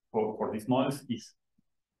important for these models is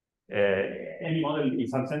any model in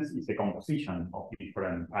some sense is a composition of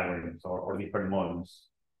different algorithms or different models,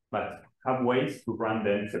 but have ways to run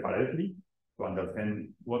them separately to understand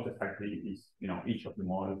what exactly is each of the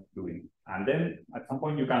models doing. And then at some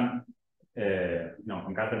point you can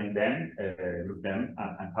concatenate them, group them,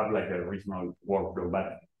 and have like a reasonable workflow.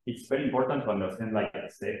 But it's very important to understand like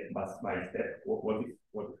step by step what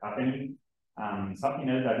is happening. Something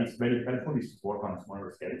else that is very helpful is to work on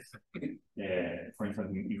smaller scales. For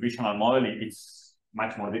instance, in regional model, it's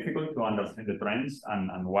much more difficult to understand the trends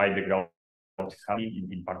and why the growth is happening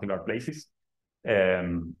in particular places.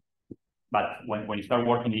 But when you start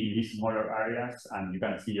working in these smaller areas, and you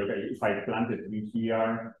can see, okay, if I plant a tree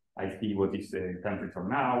here, I see what is the temperature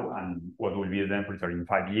now and what will be the temperature in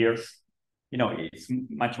 5 years. It's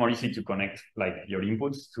much more easy to connect like your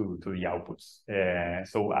inputs to the outputs.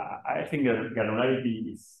 So I think that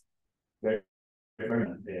granularity is very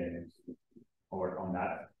over on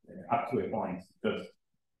that up to a point. Because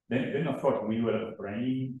then of course we do a lot of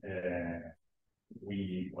training.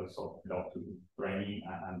 We also love to do training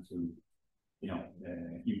and to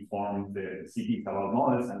inform the cities about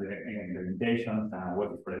models and the implementations and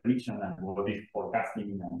what is prediction and what is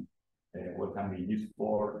forecasting and what can be used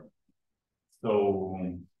for. So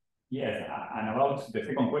yes, and about the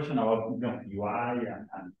second question about UI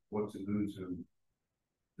and what to do to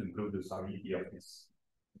improve the usability of this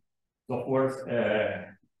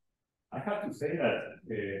software, I have to say that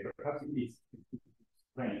perhaps it is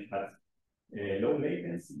strange, but low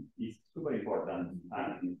latency is super important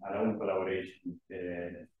and allowing collaboration.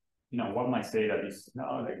 One might say that it's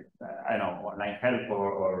like I don't know, online help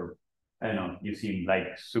or I don't know, using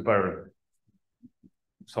like super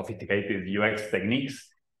sophisticated UX techniques.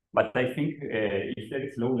 But I think if there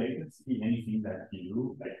is low latency in anything that you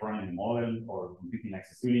do, like running a model or computing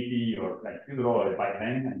accessibility, or like you draw a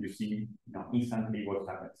pipeline and you see instantly what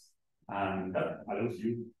happens, and that allows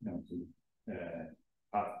you to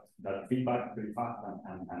have that feedback very fast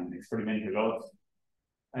and experiment a lot.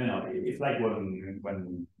 I don't know, it's like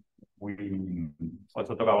when we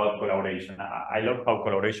also talk about collaboration. I love how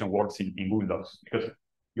collaboration works in Google Docs, because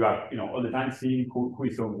you are all the time seeing who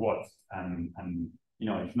is doing what, and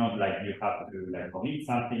it's not like you have to like commit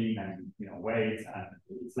something and wait, and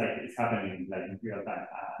it's like it's happening like in real time.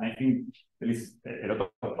 And I think there is a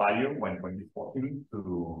lot of value when it's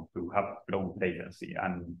possible to have low latency,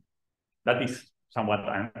 and that is somewhat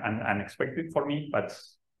unexpected for me, but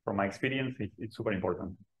from my experience, it's super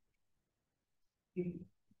important.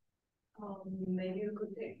 Maybe we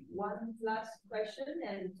could take one last question,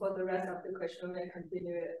 and for the rest of the question, we'll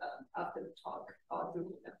continue after the talk or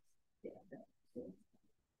through the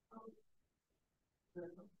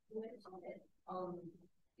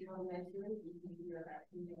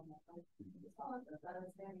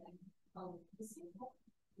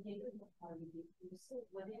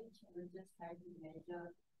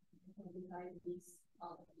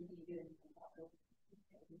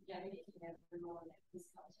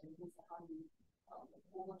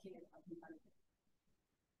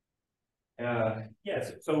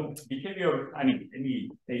Yes, so behavior, I mean, any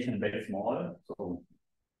agent-based model, so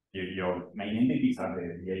your main entities are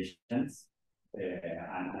the agents,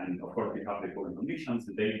 and of course we have the current conditions,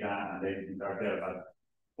 the data, and everything are there, but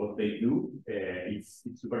what they do, it's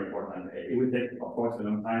super important. It will take, of course, a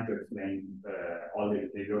long time to explain all the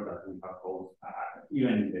behavior that we have called,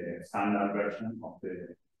 even the standard version of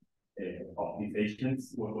these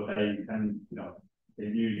agents. What I can tell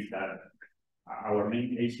you is that our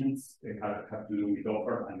main agents have to do with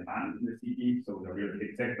offer and demand in the city, so the real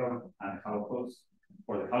estate sector and households.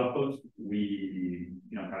 For the households, we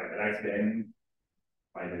characterize them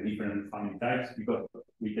by the different family types, because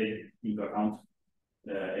we take into account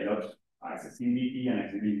a lot of accessibility, and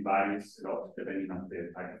accessibility varies a lot depending on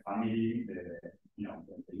the type of family, the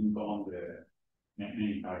income, the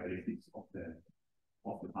many characteristics of the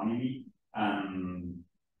family, and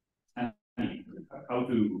how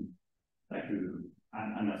to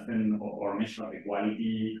and understand or measure the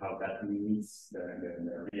quality, how that meets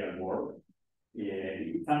the real world.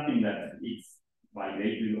 It's something that is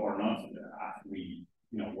validated or not as we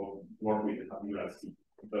work with the particular system,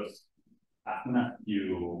 because as soon as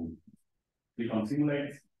you click on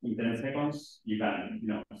simulate in 10 seconds, you can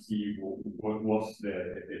see what was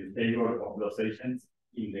the behavior of those agents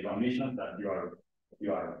in the conditions that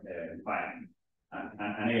you are defining.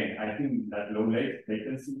 And again, I think that low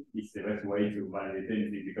latency is the best way to validate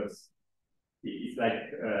anything, because it's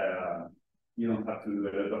like you don't have to do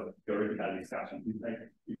a lot of theoretical discussion. It's like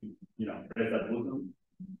press that button,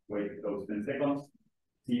 wait those 10 seconds,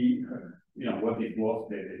 see what it was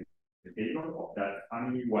the behavior of that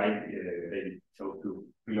family, why they chose to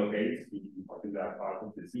relocate in particular part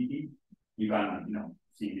of the city. You can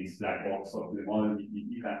see this black box of the model.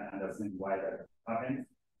 You can understand why that happens.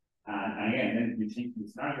 And again, then you change the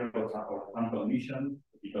scenario or some condition,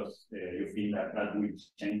 because you feel that will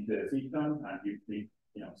change the system, and you think,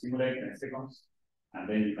 simulate 10 seconds, and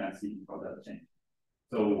then you can see how that changes.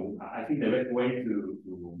 So I think the best way to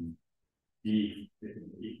see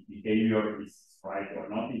if behavior is right or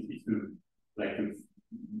not is to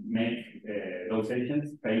make those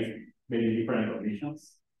agents face very different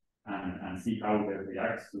conditions and see how they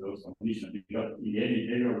react to those conditions, because in the end,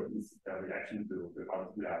 behavior is a reaction to the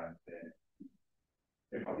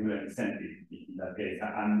particular incentive in that case.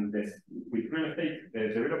 And with real estate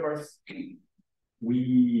developers,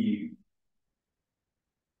 we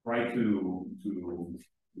try to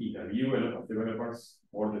interview a lot of developers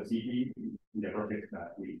for the city in the project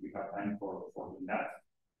that we have time for doing that.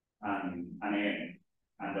 And again,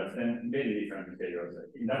 understand very different behaviors.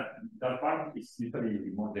 In that part is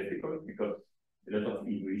usually more difficult, because a lot of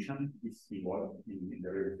intuition is involved in the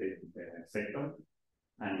real estate sector,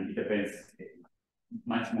 and it depends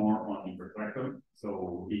much more on infrastructure.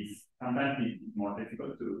 So sometimes it's more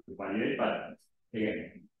difficult to validate, but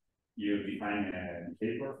again, you define a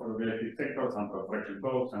behavior for the real estate sector, some correction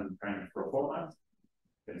codes and kind of performance.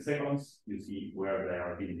 10 seconds, you see where they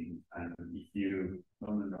are building, and if you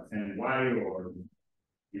don't understand why, or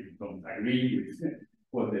you don't agree with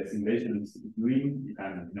what the simulation is doing, you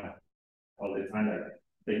can all the time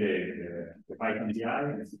take the Python API.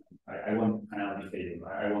 I want an indicator.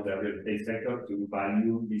 I want the real estate sector to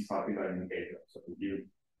value this particular indicator. So if you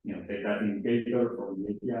take that indicator from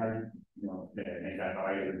the API, make that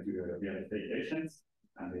available to the real estate agents,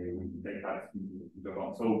 and they will take that into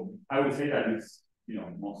account. So I would say that it's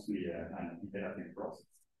mostly an iterative process.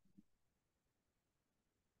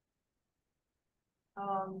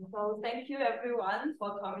 So thank you everyone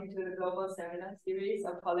for coming to the Global Seminar Series.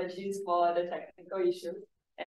 Apologies for the technical issues.